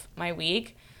of my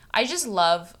week. I just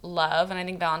love, and I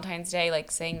think Valentine's Day,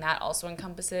 like saying that also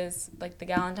encompasses like the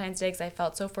Valentine's Day because I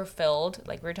felt so fulfilled,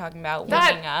 like we were talking about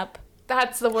waking up.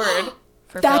 That's the word.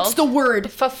 Fulfilled? That's the word.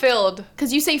 Fulfilled.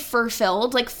 Because you say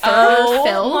fur-filled, like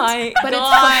fur-filled, but it's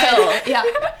fulfilled. Yeah.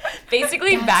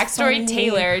 Basically, that's backstory, funny.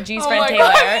 Taylor, G's friend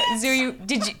Taylor.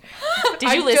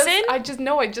 Did you listen? I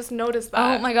just noticed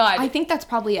that. Oh my God. I think that's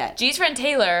probably it. G's friend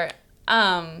Taylor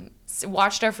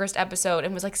watched our first episode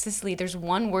and was like, Cicely, there's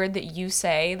one word that you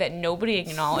say that nobody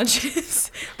acknowledges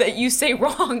that you say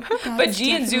wrong, but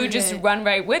G and Zoo just run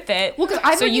right with it. Well,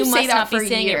 because so you must not be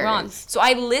saying it wrong. So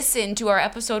I listened to our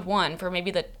episode 1 for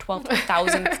maybe the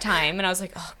 12,000th time, and I was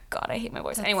like, oh God, I hate my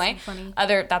voice. Anyway, so funny.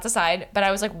 That's aside, but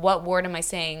I was like, what word am I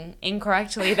saying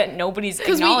incorrectly that nobody's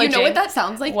acknowledging? You know what that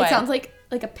sounds like? What? It sounds like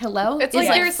a pillow. It's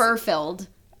like fur-filled.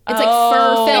 It's like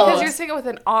fur-filled. Because you're saying it with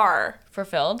an R.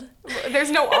 Fulfilled?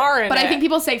 There's no R in it. But I think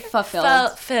people say fulfilled.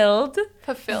 Fulfilled. I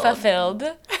like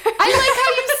how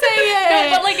you say it.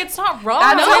 No, but like it's not wrong.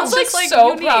 I know. It's like so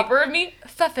unique. Proper of me.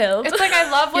 Fulfilled. It's like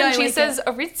I love when she says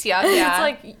Aritzia. It's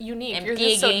like unique. And you're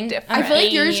just so different. I feel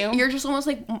like you're just almost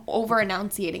like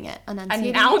over-enunciating it.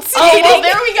 Enunciating? Oh, well,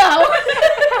 there we go.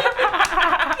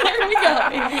 There we go.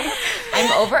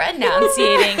 I'm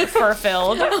over-enunciating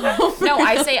fulfilled. No,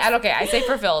 I say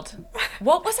fulfilled.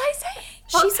 What was I saying?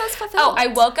 She says fulfilled. Oh, I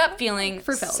woke up feeling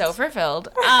so fulfilled.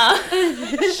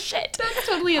 Shit. That's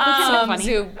totally so funny.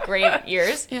 So great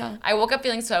years. Yeah. I woke up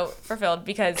feeling so fulfilled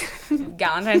because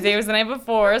Valentine's Day was the night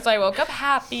before, so I woke up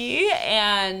happy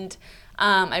and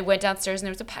I went downstairs and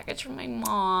there was a package from my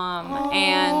mom.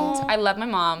 And I love my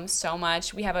mom so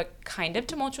much. We have a kind of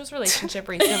tumultuous relationship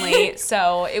recently,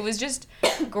 so it was just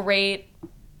great.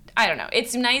 I don't know.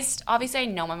 It's nice. Obviously, I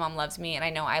know my mom loves me and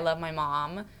I know I love my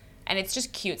mom. And it's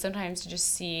just cute sometimes to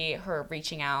just see her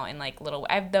reaching out and like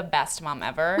I have the best mom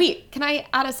ever. Wait, can I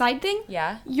add a side thing?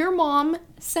 Yeah. Your mom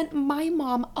sent my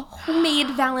mom a homemade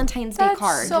Valentine's Day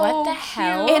card. So what the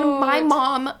hell? And my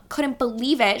mom couldn't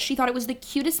believe it. She thought it was the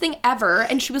cutest thing ever.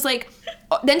 And she was like,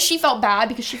 then she felt bad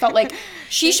because she felt like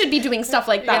she should be doing stuff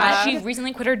like that. Yeah. She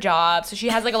recently quit her job, so she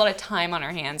has like a lot of time on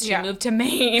her hands. She moved to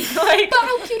Maine. Like, but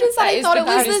how cute is that? I thought it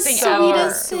was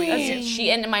the sweetest thing.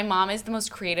 And my mom is the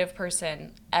most creative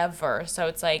person ever. So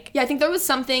it's like, yeah, I think there was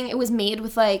something. It was made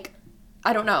with like,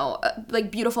 I don't know,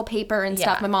 like beautiful paper and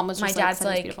stuff. My mom was just dad's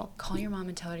like, beautiful. Call your mom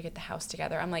and tell her to get the house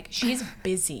together. I'm like, she's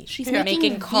busy. She's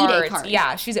making cards.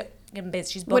 Yeah, she's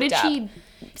busy. She's booked up. What did she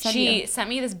send you? She sent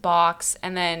me this box,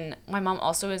 and then my mom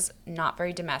also is not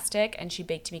very domestic, and she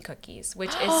baked me cookies,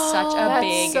 which is such a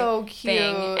big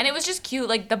thing. And it was just cute,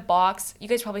 like the box. You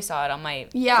guys probably saw it on my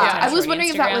I was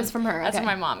wondering Instagram. if that was from her. That's from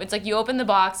my mom. It's like you open the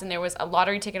box, and there was a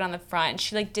lottery ticket on the front, and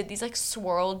she like did these like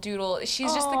swirl doodle.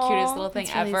 She's just the cutest little thing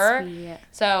ever. Sweet.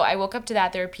 So I woke up to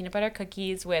that. There were peanut butter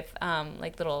cookies with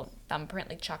like little thumbprint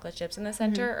like chocolate chips in the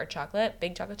center, or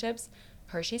big chocolate chips.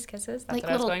 Hershey's Kisses. That's like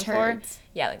what I was going turds. for.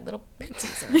 Yeah, like little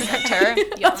pixies in the center.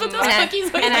 That's what those cookies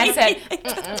look like. And I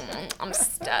said, I'm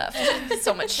stuffed.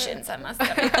 So much shit inside my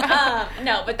stomach.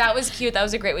 No, but that was cute. That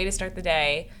was a great way to start the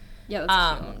day. Yeah,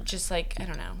 that's cute. Just like, I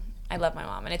don't know. I love my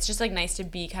mom. And it's just like nice to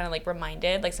be kind of like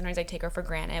reminded. Like sometimes I take her for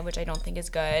granted, which I don't think is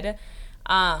good.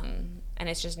 And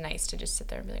it's just nice to just sit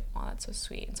there and be like, oh, that's so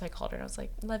sweet. And so I called her and I was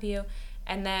like, love you.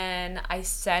 And then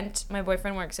my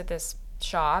boyfriend works at this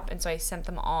shop. And so I sent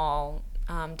them all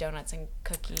donuts and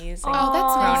cookies. And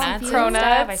that's nice.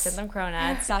 Cronuts. I sent them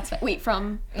cronuts. That's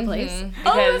from the place.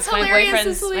 Because that's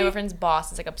hilarious, my boyfriend's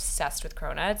boss is like obsessed with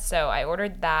cronuts, so I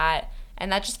ordered that,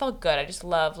 and that just felt good. I just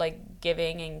love like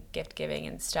giving and gift giving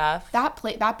and stuff. That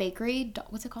bakery,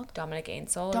 what's it called? Dominic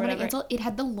Ainsel. It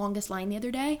had the longest line the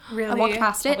other day. Really? I walked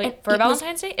past it. For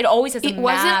Valentine's Day? It always has a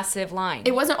massive line.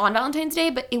 It wasn't on Valentine's Day,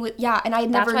 but it was, and I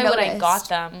never noticed. That's why when I got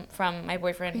them from my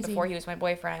boyfriend before he was my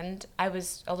boyfriend, I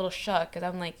was a little shook because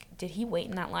I'm like, did he wait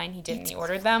in that line? He didn't. He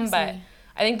ordered them, but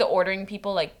I think the ordering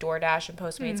people like DoorDash and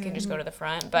Postmates can just go to the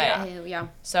front. But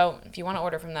so if you want to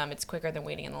order from them, it's quicker than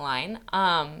waiting in the line.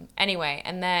 Anyway,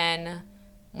 and then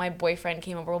my boyfriend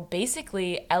came over. Well,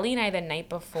 basically, Ellie and I the night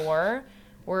before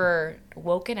were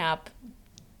woken up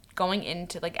going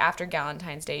into, like, after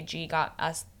Valentine's Day. G got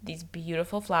us these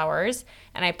beautiful flowers,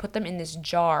 and I put them in this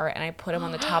jar, and I put them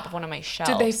on the top of one of my shelves.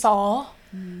 Did they fall?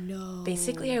 No.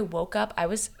 Basically, I woke up. I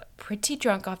was pretty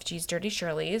drunk off G's Dirty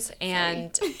Shirley's,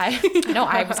 and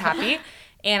I was happy.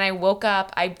 And I woke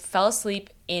up. I fell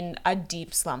asleep in a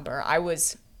deep slumber. It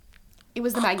was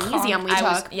the magnesium we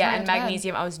took. And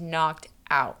magnesium. I was knocked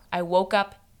out. I woke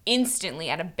up instantly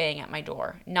at a bang at my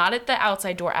door. Not at the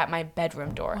outside door, at my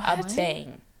bedroom door. What?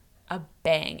 A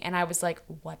bang. And I was like,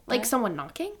 what the? Like someone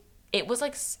knocking? It was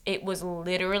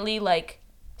literally like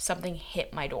something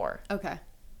hit my door. Okay.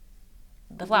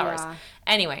 The flowers. Yeah.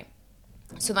 Anyway,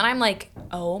 so then I'm like,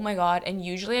 oh my God. And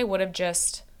usually I would have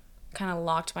just kind of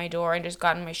locked my door and just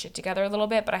gotten my shit together a little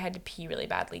bit, but I had to pee really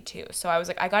badly too. So I was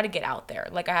like, I got to get out there.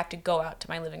 Like, I have to go out to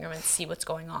my living room and see what's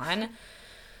going on.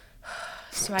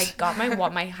 So I got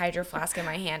my hydro flask in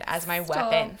my hand as my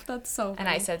weapon. That's so funny. And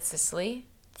I said, Cicely,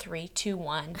 3, 2,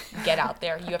 1, get out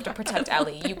there. You have to protect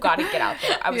Ellie. You got to get out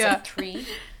there. I was like, 3,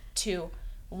 2,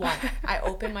 1. I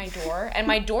open my door, and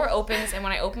my door opens, and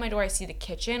when I open my door, I see the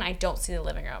kitchen. I don't see the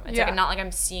living room. It's like not like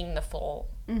I'm seeing the full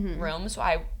room. So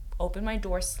I opened my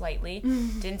door slightly,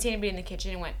 didn't see anybody in the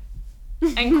kitchen, and went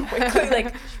and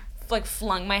quickly like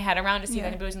flung my head around to see if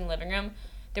anybody was in the living room.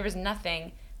 There was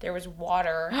nothing. There was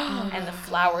water, and the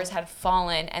flowers had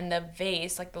fallen, and the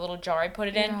vase, like the little jar I put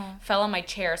it in, fell on my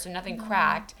chair, so nothing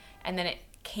cracked, and then it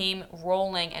came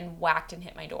rolling and whacked and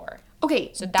hit my door.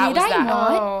 Okay, so that was that.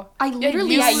 Not? I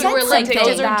literally you were like,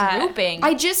 those are drooping.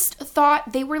 I just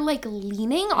thought they were like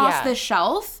leaning off the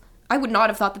shelf. I would not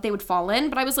have thought that they would fall in,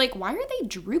 but I was like, why are they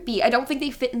droopy? I don't think they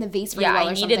fit in the vase very well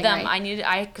or something. Yeah, I needed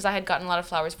them. Because I had gotten a lot of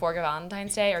flowers for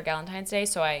Valentine's Day,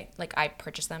 so I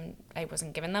purchased them. I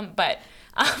wasn't given them, but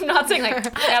I'm not saying like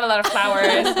I got a lot of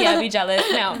flowers. Yeah, be jealous.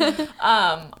 No.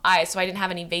 So I didn't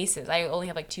have any vases. I only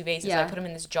have like 2 vases. Yeah. So I put them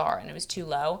in this jar, and it was too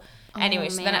low. Anyway,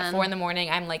 so then at 4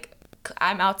 a.m,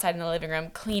 I'm outside in the living room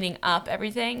cleaning up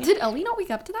everything. Did Ellie not wake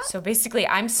up to that? So basically,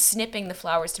 I'm snipping the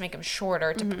flowers to make them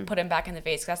shorter to put them back in the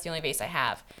vase, because that's the only vase I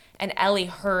have. And Ellie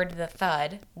heard the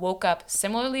thud, woke up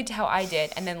similarly to how I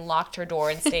did, and then locked her door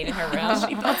and stayed in her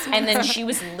room. And then she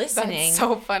was listening. That's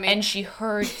so funny. And she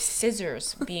heard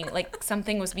scissors being, like,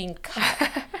 something was being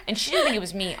cut. And she didn't think it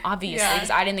was me, obviously,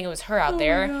 because I didn't think it was her out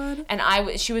there. God.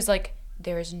 And she was like,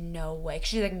 there's no way.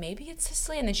 She's like, maybe it's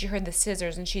Cicely. And then she heard the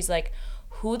scissors, and she's like,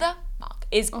 who the fuck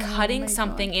is cutting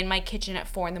something in my kitchen at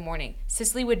 4 a.m?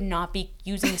 Cicely would not be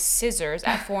using scissors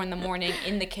at 4 a.m.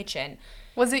 in the kitchen.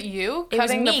 Was it you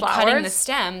cutting the flowers? It was me cutting the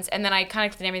stems, and then I kind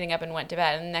of cleaned everything up and went to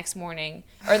bed. And the next morning,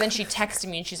 or then she texted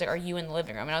me and she's like, "Are you in the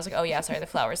living room?" And I was like, "Oh yeah, sorry, the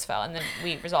flowers fell." And then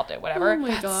we resolved it, whatever. Oh my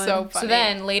God. That's so funny. So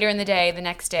then later in the day, the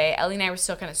next day, Ellie and I were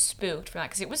still kind of spooked from that,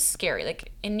 because it was scary.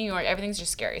 Like in New York, everything's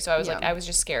just scary. So I was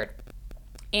just scared.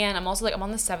 And I'm also like, I'm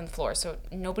on the 7th floor, so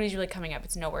nobody's really coming up.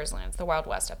 It's nowhere's land. It's the Wild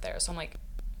West up there. So I'm like,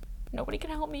 nobody can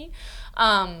help me.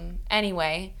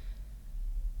 Anyway,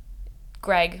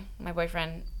 Greg, my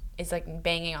boyfriend, is like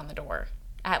banging on the door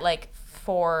at like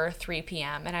 3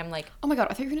 p.m. And I'm like, oh my God,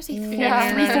 I thought you were going to say 4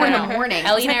 in the morning.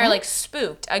 Ellie and I are like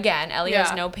spooked. Again, Ellie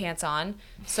has no pants on.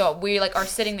 So we like are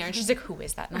sitting there, and she's like, who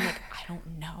is that? And I'm like, I don't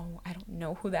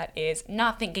know who that is.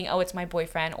 Not thinking, oh, it's my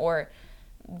boyfriend or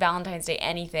Valentine's Day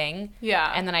anything.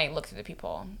 Yeah. And then I looked through the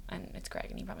people, and it's Greg,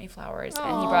 and he brought me flowers. Aww.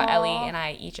 And he brought Ellie and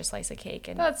I each a slice of cake,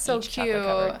 and that's so each cute.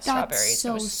 Chocolate-covered strawberries. So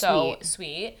it was so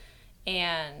sweet.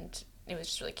 And it was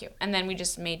just really cute. And then we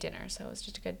just made dinner, so it was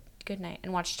just a good night,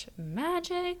 and watched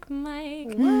Magic Mike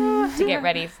to get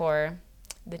ready for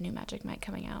the new Magic Mike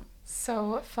coming out.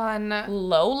 So fun.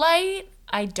 Low light,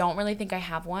 I don't really think I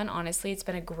have one. Honestly, it's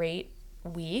been a great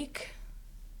week.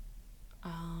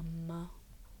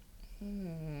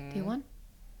 Do you want?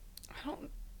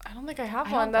 I don't think I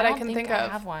have one that I can think of. I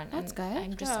have one. That's good.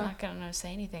 I'm just not gonna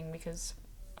say anything because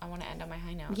I want to end on my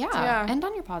high note. Yeah. End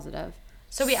on your positive.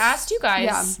 So we asked you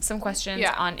guys some questions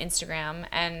on Instagram,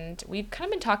 and we've kind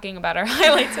of been talking about our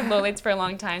highlights and lowlights for a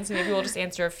long time. So maybe we'll just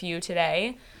answer a few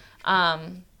today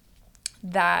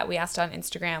that we asked on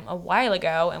Instagram a while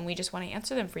ago, and we just want to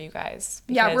answer them for you guys.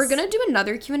 Yeah, we're gonna do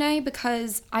another Q&A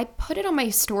because I put it on my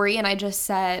story and I just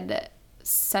said,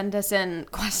 send us in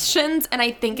questions, and I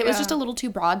think it was just a little too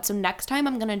broad. So next time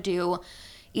I'm gonna do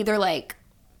either like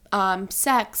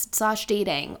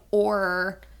sex/dating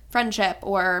or friendship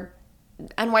or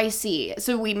NYC,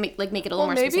 so we make it a little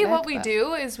more specific. Maybe what we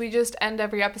do is we just end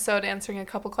every episode answering a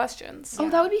couple questions. Oh,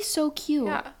 that would be so cute.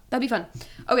 Yeah, that'd be fun.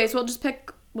 Okay, so we'll just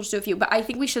do a few, but I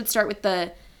think we should start with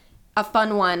a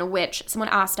fun one, which someone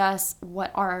asked us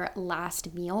what our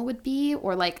last meal would be,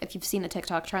 or like if you've seen the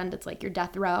TikTok trend, it's like your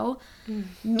death row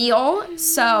meal.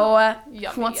 So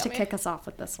who wants to kick us off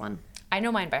with this one? I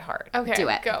know mine by heart. Okay, do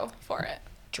it. Go for it.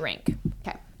 Drink.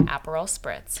 Okay. Aperol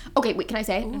Spritz. Okay, wait, can I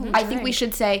say? I think we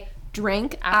should say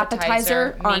drink,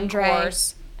 appetizer, entree,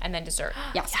 course, and then dessert.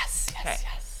 Yes.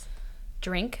 Yes.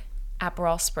 Drink,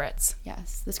 Aperol Spritz.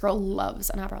 Yes, this girl loves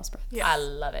an Aperol Spritz. Yes. I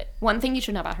love it. One thing you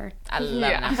should know about her. I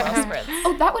love an Aperol Spritz.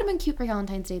 Oh, that would have been cute for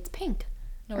Valentine's Day. It's pink.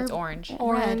 No, it's orange.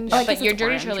 Orange. But your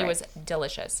dirty chili was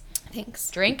delicious. Thanks.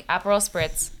 Drink, Aperol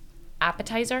Spritz,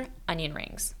 appetizer, onion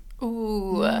rings.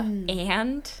 Ooh.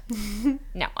 And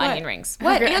no, onion rings.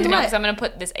 What? And no, what? because I'm gonna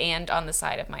put this and on the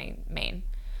side of my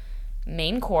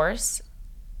main course.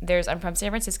 I'm from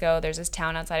San Francisco. There's this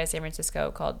town outside of San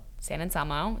Francisco called San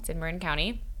Anselmo. It's in Marin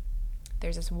County.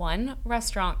 There's this one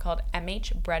restaurant called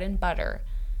MH Bread and Butter.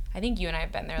 I think you and I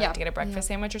have been there to get a breakfast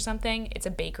sandwich or something. It's a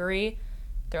bakery.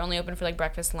 They're only open for like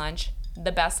breakfast, lunch.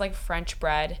 The best like French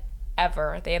bread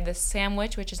ever. They have this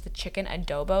sandwich, which is the chicken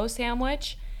adobo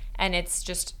sandwich, and it's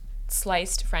just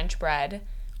sliced French bread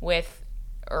with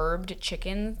herbed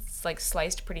chicken, like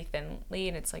sliced pretty thinly,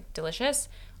 and it's like delicious.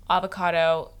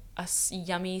 Avocado, a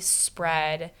yummy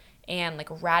spread, and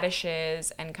like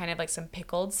radishes and kind of like some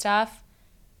pickled stuff.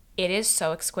 It is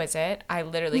so exquisite. I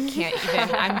literally can't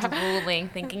even, I'm drooling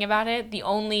thinking about it. The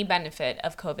only benefit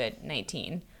of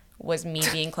COVID-19 was me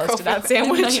being close to that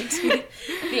sandwich.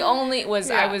 The only was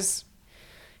I was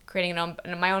creating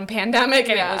my own pandemic,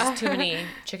 and it was too many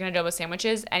chicken adobo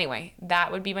sandwiches. Anyway,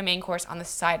 that would be my main course. On the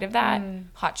side of that,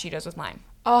 hot Cheetos with lime.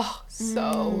 Oh,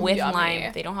 so with yummy. lime.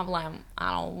 If they don't have lime,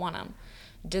 I don't want them.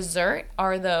 Dessert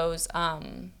are those,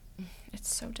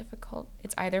 it's so difficult.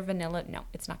 It's either vanilla. No,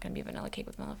 it's not going to be vanilla cake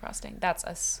with vanilla frosting. That's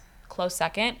a close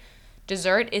second.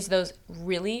 Dessert is those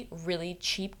really, really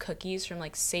cheap cookies from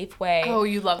like Safeway. Oh,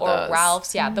 you love or those. Or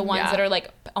Ralph's. Yeah, the ones that are like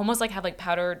almost like have like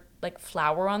powdered like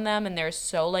flour on them, and they're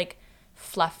so like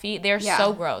fluffy. They're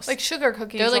so gross. Like sugar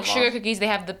cookies. They're like sugar cookies. They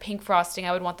have the pink frosting.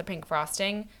 I would want the pink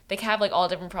frosting. They have like all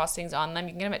different frostings on them.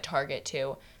 You can get them at Target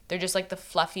too. They're just like the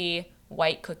fluffy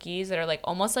white cookies that are like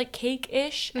almost like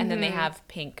cake-ish, and then they have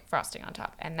pink frosting on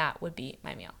top, and that would be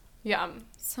my meal. Yum.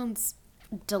 Sounds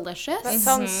delicious. That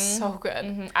sounds so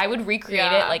good. I would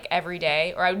recreate it like every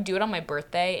day, or I would do it on my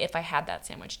birthday if I had that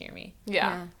sandwich near me.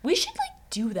 Yeah. We should like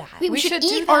do that. Wait, we should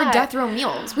eat our death row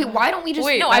meals. Wait, why don't we just?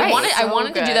 No, I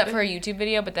wanted to do that for a YouTube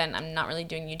video, but then I'm not really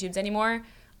doing YouTubes anymore.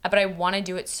 But I want to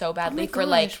do it so badly for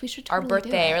like our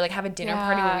birthday, or like have a dinner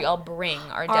party where we all bring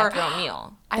our death row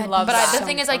meal. I love that. But the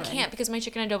thing is, I can't because my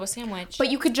chicken adobo sandwich.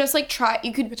 But you could just like try.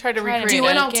 You could try to recreate do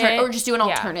it. or just do an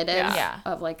alternative Yeah.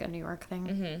 of like a New York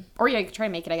thing. Or you could try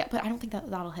to make it. But I don't think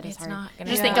that'll hit as hard. Not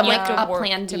gonna just think of like a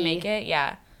plan to make it.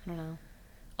 Yeah. I don't know.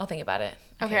 I'll think about it.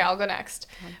 Okay, I'll go next.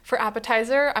 For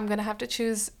appetizer, I'm gonna have to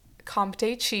choose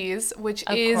Comté cheese, which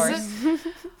is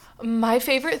my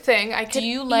favorite thing. Do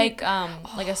you like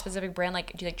a specific brand?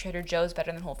 Like, do you like Trader Joe's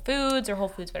better than Whole Foods, or Whole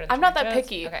Foods better than I'm Trader not that Joe's?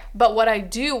 picky. Okay. But what I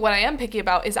am picky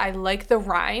about is I like the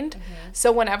rind.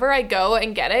 So whenever I go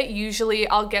and get it, usually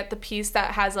I'll get the piece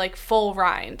that has like full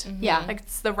rind. Yeah. Like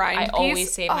it's the rind piece. I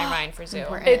always save my rind for Zoo.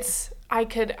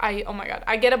 Oh my God.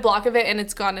 I get a block of it and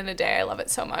it's gone in a day. I love it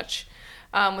so much.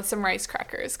 With some rice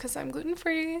crackers because I'm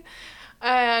gluten-free.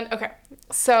 And okay.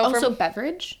 So also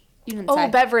beverage? You didn't say.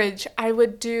 Beverage. I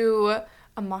would do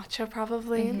a matcha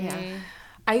probably. Yeah.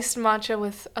 Iced matcha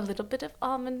with a little bit of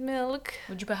almond milk.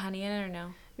 Would you put honey in it or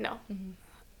no? No.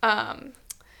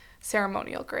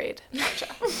 Ceremonial grade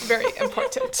matcha. Very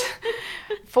important.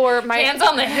 For my hands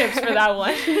on the hips for that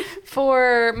one.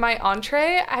 For my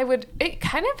entree, it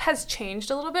kind of has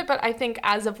changed a little bit, but I think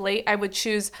as of late I would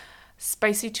choose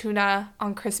spicy tuna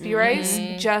on crispy rice.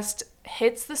 Just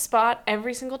hits the spot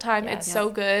every single time. It's so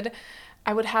good.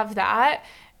 I would have that.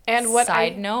 And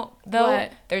Side note though,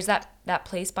 there's that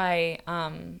place by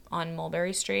on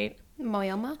Mulberry Street.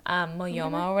 Moyoma?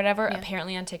 Moyoma or whatever. Yeah.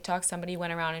 Apparently on TikTok somebody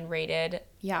went around and rated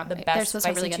the best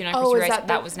spicy really tuna on crispy rice.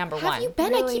 That was number one. Have you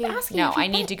been? Really? I keep asking. No, I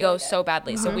need to go so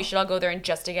badly. So we should all go there and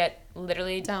just to get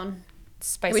literally down.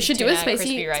 Spicy we should tuna, do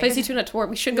a spicy tuna tour.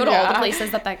 We should go to all the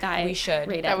places that guy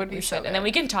rated. That would be so good. And then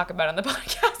we can talk about it on the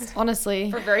podcast. Honestly.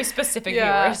 For very specific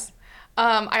viewers.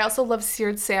 I also love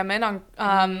seared salmon on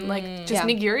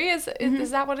nigiri.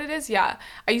 Is that what it is? Yeah.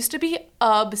 I used to be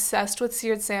obsessed with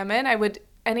seared salmon.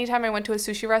 Anytime I went to a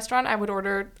sushi restaurant, I would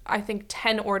order, I think,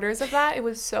 10 orders of that. It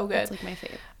was so good. That's like my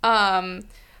favorite.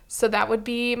 So that would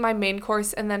be my main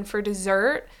course. And then for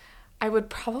dessert, I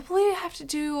would probably have to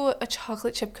do a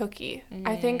chocolate chip cookie.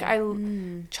 I think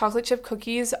chocolate chip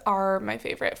cookies are my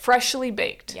favorite. Freshly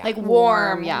baked. Yeah. Like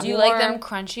warm. Yeah. Do you like them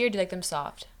crunchy or do you like them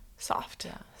soft? Soft.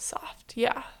 Yeah. Soft.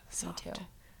 Yeah. Soft. Me too.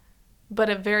 But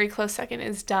a very close second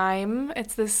is Dime.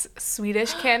 It's this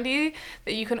Swedish candy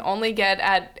that you can only get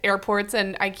at airports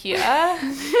and IKEA.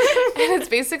 And it's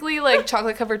basically like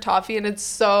chocolate covered toffee, and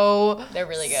it's they're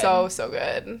really good. So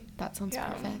good. That sounds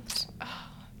perfect.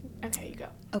 Okay, you go.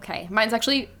 Okay, mine's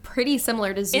actually pretty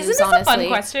similar to Zoo's, Isn't this honestly. a fun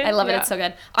question? I love it. It's so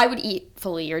good. I would eat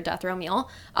fully your death row meal.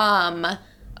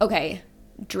 Okay,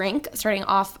 drink, starting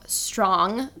off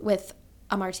strong with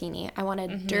a martini. I want a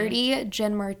dirty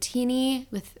gin martini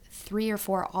with 3 or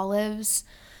 4 olives.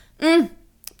 And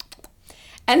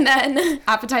then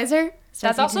appetizer.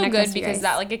 That's also good because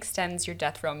that like extends your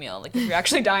death row meal. Like if you're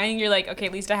actually dying, you're like, okay,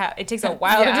 at least it takes a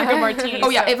while to drink a martini. Oh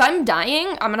yeah, if I'm dying,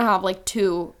 I'm gonna have like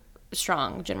 2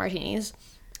 strong gin martinis,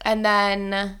 and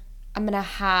then I'm gonna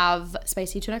have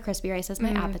spicy tuna crispy rice as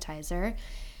my appetizer.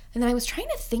 And then I was trying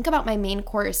to think about my main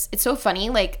course. It's so funny,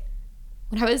 like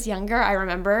when I was younger, I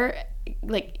remember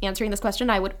like answering this question,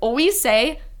 I would always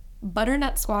say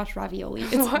butternut squash ravioli.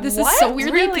 This is so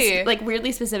weirdly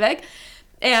weirdly specific.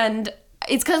 And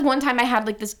it's because one time I had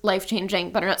like this life-changing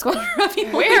butternut squash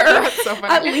ravioli. Where? So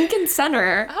at Lincoln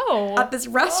Center. Oh. At this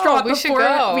restaurant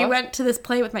before we went to this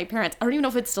play with my parents. I don't even know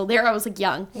if it's still there. I was like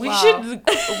young. We should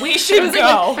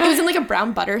go. It was in like a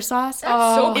brown butter sauce.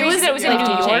 So crazy that it was in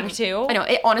New York too. I know.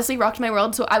 It honestly rocked my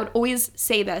world. So I would always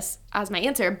say this as my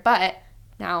answer, but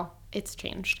now it's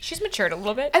changed. She's matured a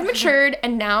little bit. I've matured,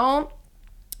 and now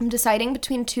I'm deciding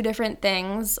between 2 different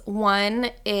things.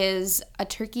 One is a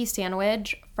turkey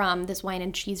sandwich from this wine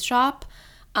and cheese shop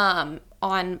on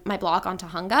my block on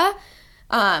Tahunga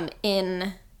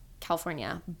in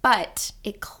California, but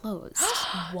it closed.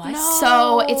 What? No.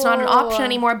 So it's not an option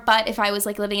anymore, but if I was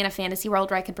like living in a fantasy world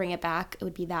where I could bring it back, it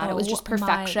would be that. It was just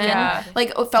perfection.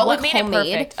 Like it felt like homemade.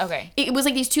 It perfect? Okay. It was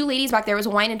like these 2 ladies back there. It was a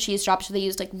wine and cheese shop, so they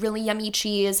used like really yummy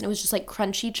cheese, and it was just like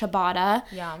crunchy ciabatta.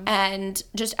 Yum. And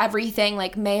just everything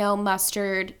like mayo,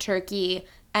 mustard, turkey,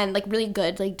 and like really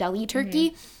good like deli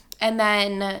turkey. And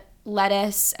then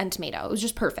lettuce and tomato. It was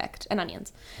just perfect. And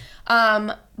onions.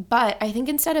 But I think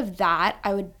instead of that,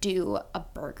 I would do a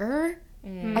burger.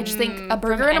 I just think a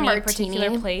burger and a martini.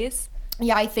 Particular place?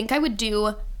 Yeah, I think I would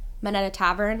do Minetta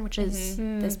Tavern, which is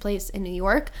this place in New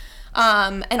York.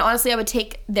 And honestly, I would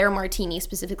take their martini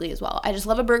specifically as well. I just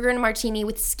love a burger and a martini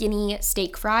with skinny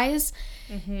steak fries.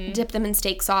 Dip them in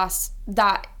steak sauce.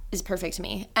 That is perfect to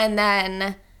me. And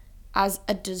then as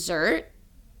a dessert,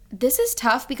 this is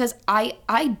tough because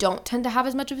I don't tend to have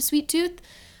as much of a sweet tooth.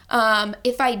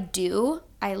 If I do,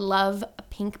 I love a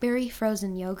pinkberry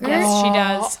frozen yogurt. Yes, she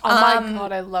does. Oh my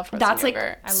God, I love frozen yogurt. That's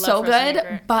like so good,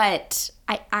 yogurt. But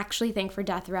I actually think for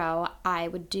death row, I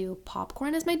would do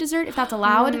popcorn as my dessert if that's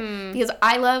allowed, because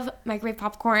I love microwave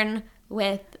popcorn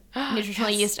with nutritional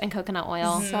yeast and coconut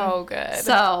oil. So good.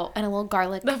 So, and a little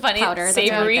garlic powder. A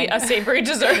savory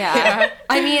dessert. Yeah.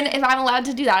 I mean, if I'm allowed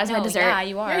to do that as my dessert. Yeah,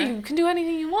 you are. Yeah, you can do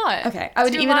anything you want. Okay. I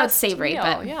would, even though it's savory,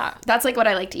 but that's like what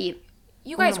I like to eat.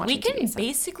 You guys, we can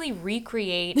basically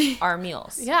recreate our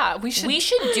meals. Yeah, we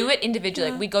should do it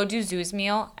individually. Like we go do Zoo's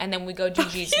meal, and then we go do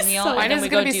G's meal, and then we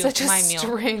go do my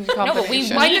meal. No, but we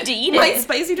need to eat it. My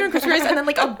spicy tuna crispy rice and then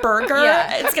like a burger.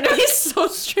 It's gonna be so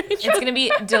strange. It's gonna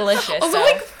be delicious. Also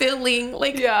like filling,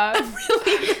 like I'm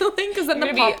really filling because then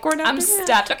the popcorn. I'm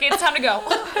stuffed. Okay, it's time to go.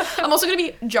 I'm also gonna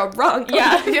be drunk.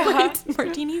 Yeah.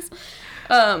 Martinis.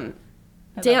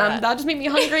 Damn, that just made me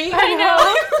hungry. I know.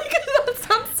 That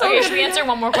sounds so good. Should we answer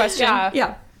one more question?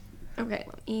 Yeah. Okay,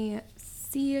 let me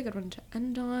see a good one to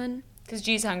end on. Because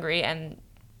G's hungry and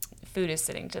food is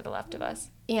sitting to the left of us.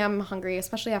 I'm hungry,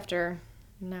 especially after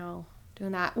now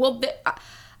doing that. Well,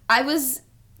 I was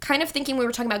kind of thinking we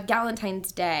were talking about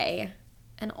Galentine's Day.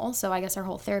 And also, I guess, our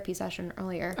whole therapy session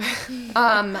earlier.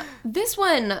 This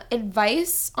one,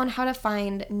 advice on how to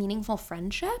find meaningful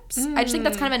friendships. I just think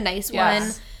that's kind of a nice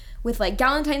one. With like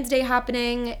Galentine's Day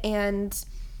happening, and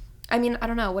I mean, I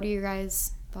don't know. What are your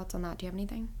guys' thoughts on that? Do you have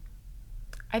anything?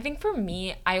 I think for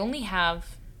me, I only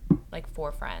have like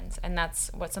 4 friends, and that's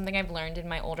something I've learned in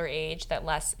my older age, that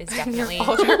less is definitely my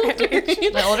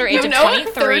older age of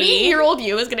 23. 30-year-old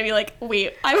you is gonna be like,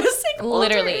 wait, I was saying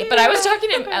literally. But I was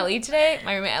talking to Ellie today,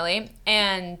 my roommate Ellie,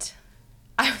 and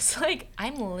I was like,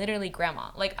 I'm literally grandma.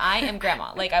 Like I am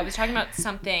grandma. Like I was talking about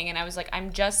something, and I was like,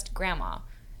 I'm just grandma.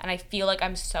 And I feel like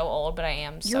I'm so old, but I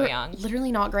am so young. You're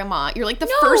literally not grandma. You're like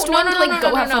the first one to like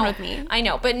go have fun with me. I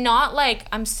know, but not like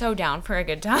I'm so down for a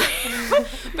good time.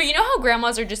 But you know how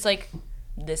grandmas are just like,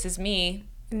 this is me.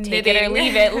 Take it or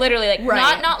leave it. Literally, like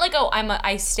not like, oh,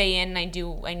 I stay in and I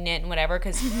knit and whatever,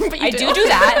 because I do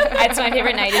that. That's my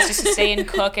favorite night, is just to stay and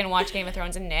cook and watch Game of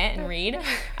Thrones and knit and read.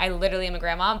 I literally am a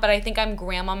grandma, but I think I'm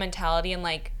grandma mentality, and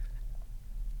like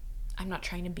I'm not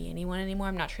trying to be anyone anymore.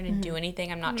 I'm not trying to do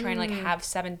anything. I'm not trying to like have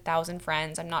 7,000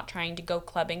 friends. I'm not trying to go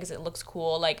clubbing because it looks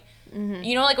cool. Like,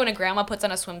 you know, like when a grandma puts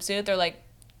on a swimsuit, they're like,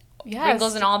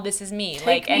 wrinkles and all, this is me.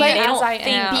 Like, and they don't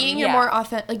think being your more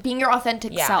authentic, like being your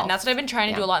authentic self. And that's what I've been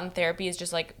trying to do a lot in therapy, is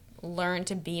just like learn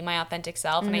to be my authentic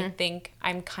self. And I think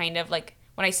I'm kind of like,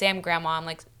 when I say I'm grandma, I'm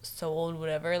like so old,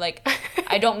 whatever. Like,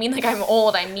 I don't mean like I'm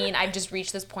old. I mean I've just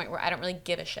reached this point where I don't really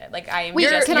give a shit. Like, I am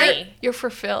just me. You're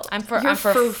fulfilled. I'm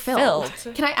fulfilled.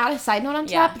 Can I add a side note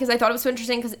onto that? Because I thought it was so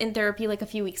interesting, because in therapy like a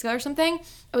few weeks ago or something,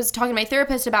 I was talking to my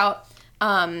therapist about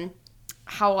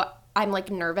how I'm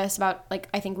like nervous about like,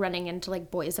 I think running into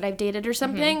like boys that I've dated or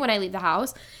something when I leave the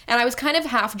house. And I was kind of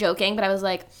half joking, but I was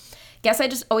like, guess I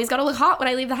just always gotta look hot when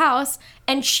I leave the house.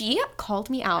 And she called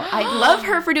me out. I love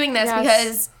her for doing this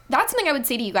because that's something I would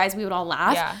say to you guys. We would all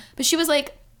laugh. Yeah. But she was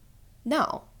like,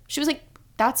 no. She was like,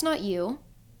 that's not you.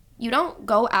 You don't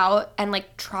go out and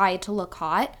like try to look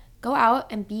hot. Go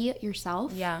out and be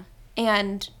yourself. Yeah.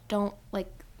 And don't like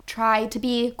try to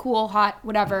be cool, hot,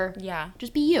 whatever. Yeah.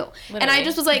 Just be you. Literally. And I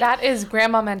just was like, that is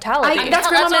grandma mentality. That's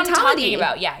grandma mentality. What I'm talking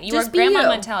about. Yeah. You just are grandma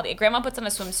mentality. Grandma puts on a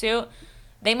swimsuit.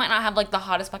 They might not have, like, the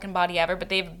hottest fucking body ever, but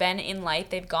they've been in life.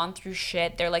 They've gone through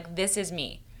shit. They're like, this is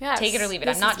me. Yes, take it or leave it.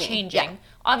 I'm not changing. Yeah.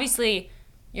 Obviously,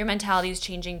 your mentality is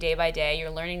changing day by day.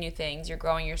 You're learning new things. You're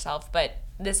growing yourself. But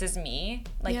this is me.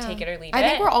 Like, take it or leave it. I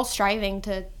think we're all striving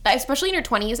to, especially in your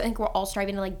 20s, I think we're all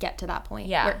striving to, like, get to that point.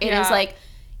 Yeah. Where it is, like,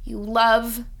 you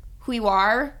love who you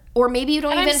are. Or maybe you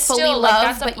don't even fully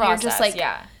love, but you're just, like,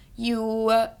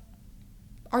 you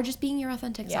are just being your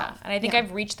authentic self. And I think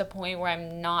I've reached the point where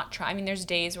I'm not trying. I mean, there's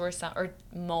days where or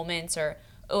moments or,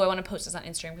 oh, I want to post this on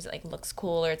Instagram because it like looks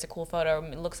cool or it's a cool photo or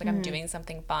it looks like I'm doing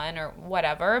something fun or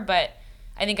whatever. But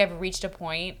I think I've reached a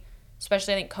point,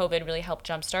 especially I think COVID really helped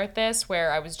jumpstart this,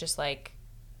 where I was just like,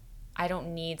 I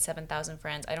don't need 7,000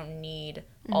 friends. I don't need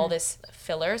all this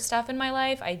filler stuff in my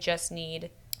life. I just need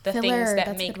the things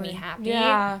that make me happy.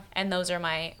 Yeah. And those are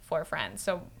my 4 friends.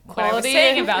 So what I was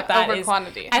saying about that is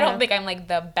quantity. I don't think I'm like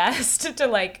the best to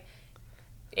like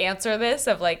answer this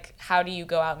of like, how do you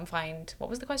go out and find, what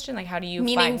was the question? Like, how do you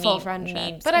meaningful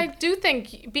friendships? But I do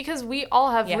think, because we all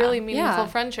have really meaningful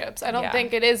friendships, I don't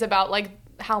think it is about like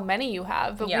how many you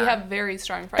have, but we have very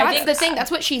strong friendships. That's the thing. That's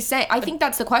what she's saying. I think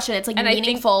that's the question. It's like and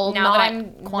meaningful, I think now that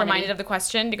I'm reminded of the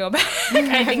question to go back,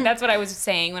 I think that's what I was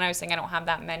saying when I was saying I don't have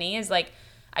that many, is like,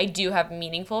 I do have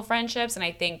meaningful friendships, and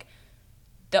I think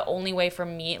the only way for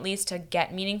me, at least, to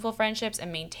get meaningful friendships and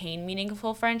maintain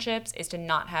meaningful friendships is to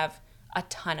not have a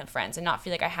ton of friends and not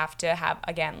feel like I have to have,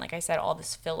 again, like I said, all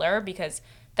this filler, because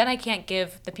then I can't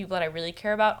give the people that I really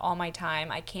care about all my time.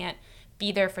 I can't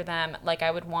be there for them like I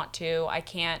would want to. I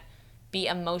can't be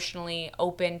emotionally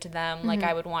open to them like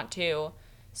I would want to.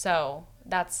 So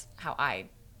that's how I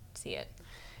see it.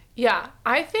 Yeah,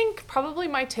 I think probably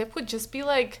my tip would just be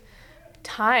like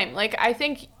time. Like, I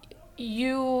think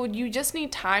you just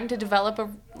need time to develop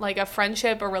a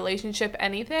friendship, a relationship,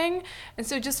 anything. And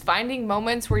so just finding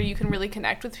moments where you can really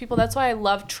connect with people. That's why I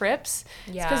love trips.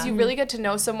 Yeah. Because you really get to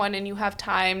know someone and you have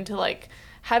time to like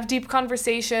have deep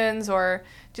conversations or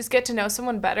just get to know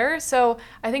someone better. So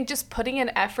I think just putting in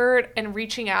effort and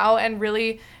reaching out, and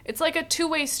really, it's like a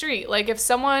two-way street. Like, if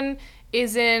someone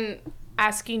isn't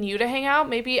asking you to hang out,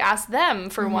 maybe ask them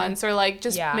for once, or like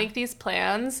just make these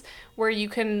plans where you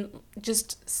can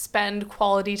just spend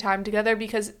quality time together,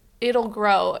 because it'll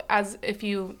grow as if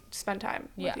you spend time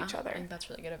with each other. I think that's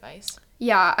really good advice.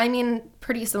 Yeah, I mean,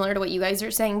 pretty similar to what you guys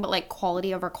are saying, but like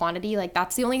quality over quantity, like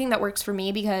that's the only thing that works for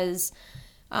me, because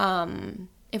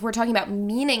if we're talking about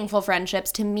meaningful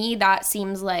friendships, to me that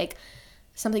seems like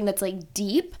something that's like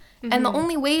deep, and the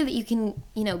only way that you can,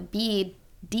 be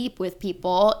deep with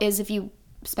people is if you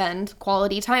spend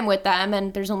quality time with them,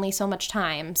 and there's only so much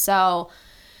time. So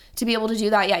to be able to do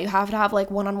that, you have to have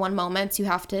like one-on-one moments. You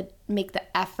have to make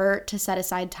the effort to set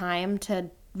aside time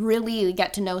to really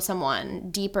get to know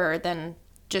someone deeper than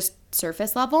just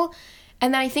surface level.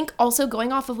 And then I think also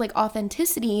going off of like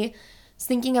authenticity, is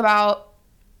thinking about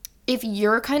if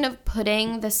you're kind of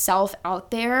putting the self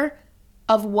out there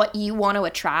of what you want to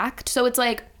attract. So it's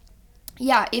like,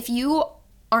 if you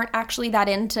aren't actually that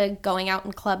into going out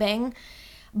and clubbing,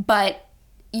 but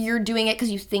you're doing it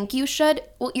because you think you should,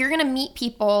 well, you're going to meet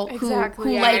people who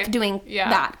like doing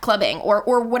that, clubbing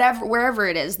or whatever, wherever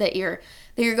it is that you're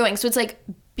going. So it's like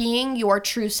being your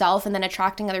true self and then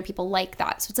attracting other people like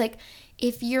that. So it's like,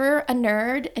 if you're a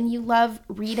nerd and you love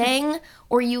reading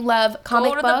or you love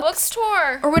comic books, go to the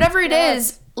bookstore or whatever it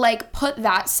is, like put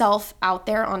that self out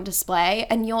there on display,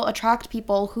 and you'll attract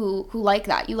people who like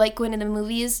that. You like going to the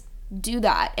movies, do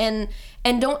that, and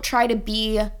don't try to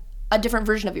be a different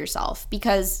version of yourself,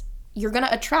 because you're going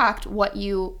to attract what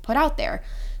you put out there.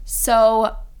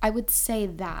 So I would say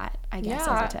that, I guess,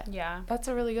 as a tip. Yeah, that's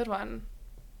a really good one.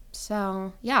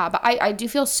 So, but I do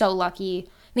feel so lucky.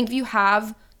 I think if you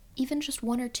have even just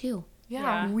one or two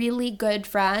really good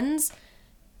friends,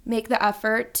 make the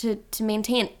effort to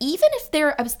maintain. Even if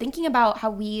I was thinking about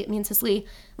how me and Cicely,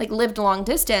 like, lived long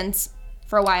distance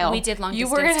for a while. We did long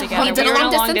distance together. We did a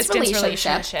long distance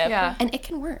relationship. Yeah. And it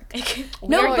can work.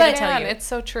 It's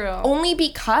so true. Only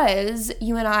because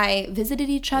you and I visited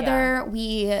each other.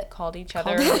 We called each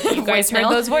other. You guys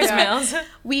heard those voicemails. Yeah.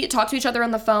 We talked to each other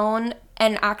on the phone.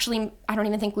 And actually, I don't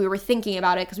even think we were thinking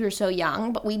about it because we were so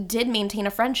young. But we did maintain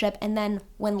a friendship. And then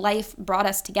when life brought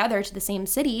us together to the same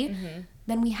city,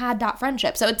 then we had that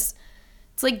friendship. So it's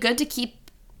like good to keep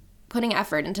putting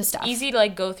effort into stuff. Easy to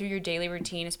like go through your daily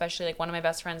routine, especially like one of my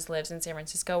best friends lives in San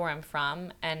Francisco where I'm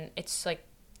from, and it's like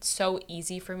so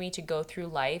easy for me to go through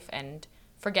life and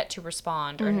forget to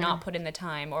respond or not put in the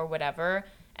time or whatever,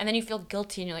 and then you feel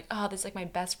guilty and you're like, oh, this is like my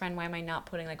best friend, why am I not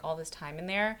putting like all this time in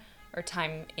there or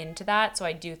time into that? So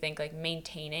I do think like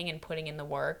maintaining and putting in the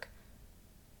work,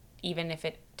 even if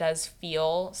it does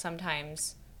feel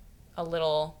sometimes a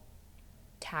little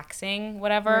taxing,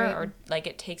 whatever, or like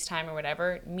it takes time or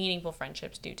whatever, meaningful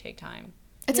friendships do take time.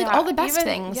 It's like all the best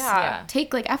things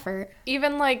take like effort.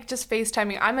 Even like just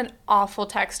FaceTiming. I'm an awful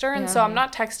texter, and so I'm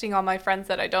not texting all my friends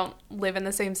that I don't live in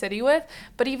the same city with,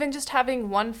 but even just having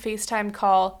one FaceTime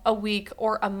call a week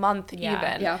or a month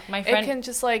my friend, it can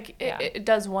just like it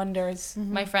does wonders.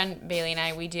 My friend Bailey and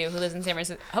I, who lives in San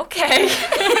Francisco,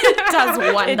 it does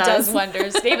wonders. It does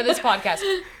wonders. Name of this podcast,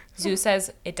 Zoo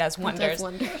says it does wonders.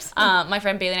 My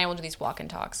friend Bailey and I will do these walk and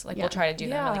talks. Like we'll try to do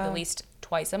them like at least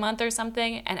twice a month or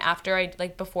something. And after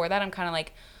before that, I'm kind of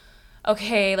like,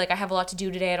 okay, like I have a lot to do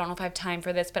today. I don't know if I have time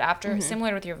for this. But after,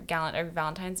 similar with your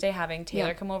Valentine's Day, having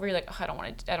Taylor come over, you're like, oh, I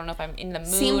don't know if I'm in the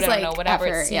mood. I don't know, whatever.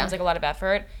 Effort, it seems like a lot of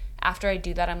effort. After I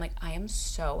do that, I'm like, I am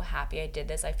so happy I did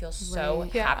this. I feel so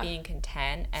happy and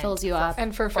content. And fills you up.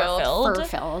 And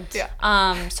fulfilled.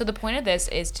 Yeah. So the point of this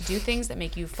is to do things that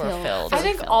make you fulfilled. I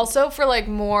think also for like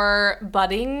more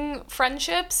budding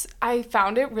friendships, I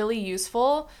found it really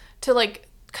useful to like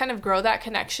kind of grow that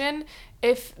connection.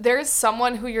 If there's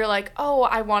someone who you're like, oh,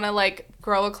 I want to like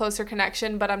grow a closer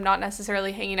connection, but I'm not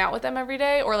necessarily hanging out with them every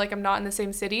day, or like I'm not in the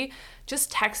same city,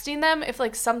 just texting them if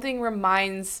like something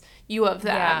reminds you of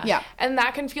them. Yeah. And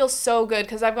that can feel so good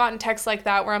because I've gotten texts like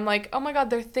that where I'm like, oh my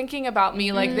God, they're thinking about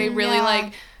me. Like they really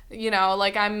like, you know,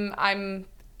 like I'm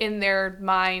in their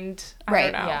mind. I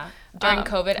don't know. Yeah. During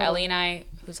COVID, Ellie and I,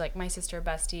 who's like my sister,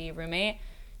 bestie, roommate,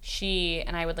 she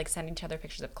and I would like send each other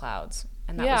pictures of clouds.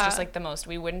 And that was just like the most,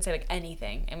 we wouldn't say like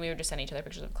anything, and we would just send each other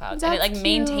pictures of clouds. And it like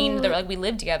maintained like we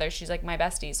lived together. She's like my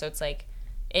bestie, so it's like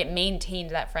it maintained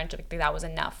that friendship. Like, that was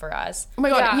enough for us. Oh my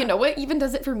God, you know what even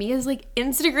does it for me is like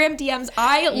Instagram DMs.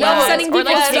 I love sending people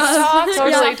like stuff.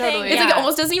 Totally. It's like it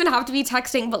almost doesn't even have to be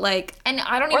texting, but like, and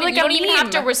I don't even, like, you don't even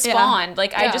have to respond.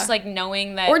 Like I just like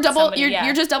knowing that, or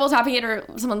you're just double tapping it, or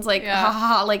someone's like ha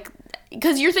ha ha, like,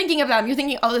 because you're thinking of them, you're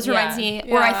thinking, oh, this reminds me,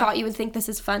 or I thought you would think this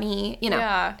is funny, you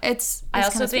know. It's I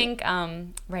also think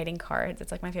writing cards,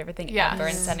 it's like my favorite thing ever,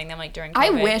 and sending them like during COVID. I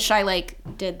wish I like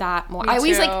did that more. I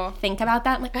always like think about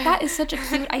that, I'm like, that is such a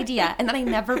cute idea, and then I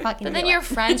never fucking but then your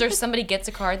friends or somebody gets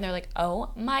a card and they're like,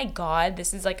 oh my God,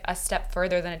 this is like a step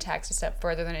further than a text, a step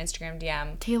further than an Instagram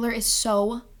DM. Taylor is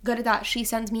so good at that. She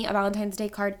sends me a Valentine's Day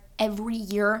card every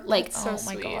year, like, so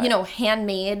my God, you know,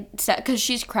 handmade, because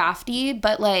she's crafty,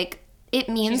 but like, it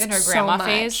means she's in her so grandma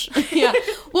much. phase.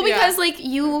 Well, because like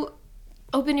you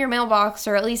open your mailbox,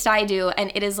 or at least I do,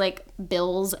 and it is like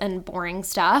bills and boring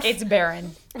stuff. It's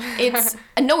barren. It's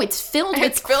it's filled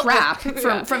with crap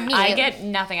from me. I get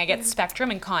nothing. I get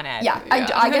Spectrum and Con Ed.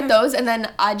 I get those, and then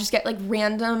I just get like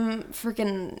random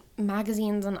freaking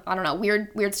magazines and I don't know,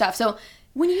 weird stuff. So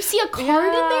when you see a card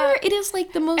in there, it is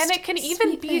like the most, and it can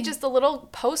even be just a little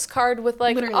postcard with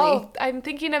like, oh, I'm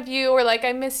thinking of you, or like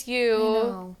I miss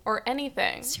you, or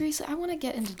anything. Seriously, I want to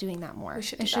get into doing that more. I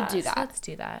should do that. Let's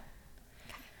do that.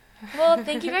 Well,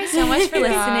 thank you guys so much for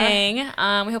listening.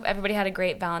 We hope everybody had a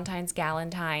great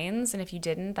Galentine's, and if you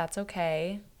didn't, that's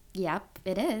okay. Yep,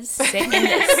 it is. Sit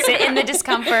in the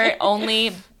discomfort.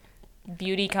 Only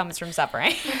beauty comes from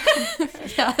suffering.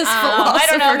 I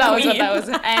don't know if that was what that was.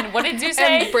 And what did you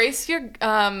say? Embrace your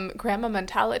grandma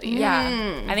mentality.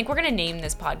 Yeah. I think we're going to name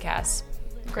this podcast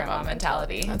Grandma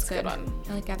Mentality. That's a good one.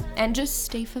 I like that. And just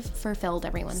stay fulfilled,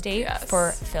 everyone. Stay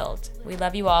fulfilled. We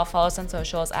love you all. Follow us on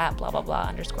socials at blah blah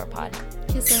blah _pod.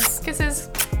 Kisses.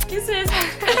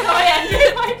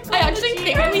 I actually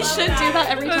think we should do that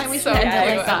every time we say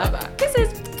it like that.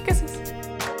 Kisses.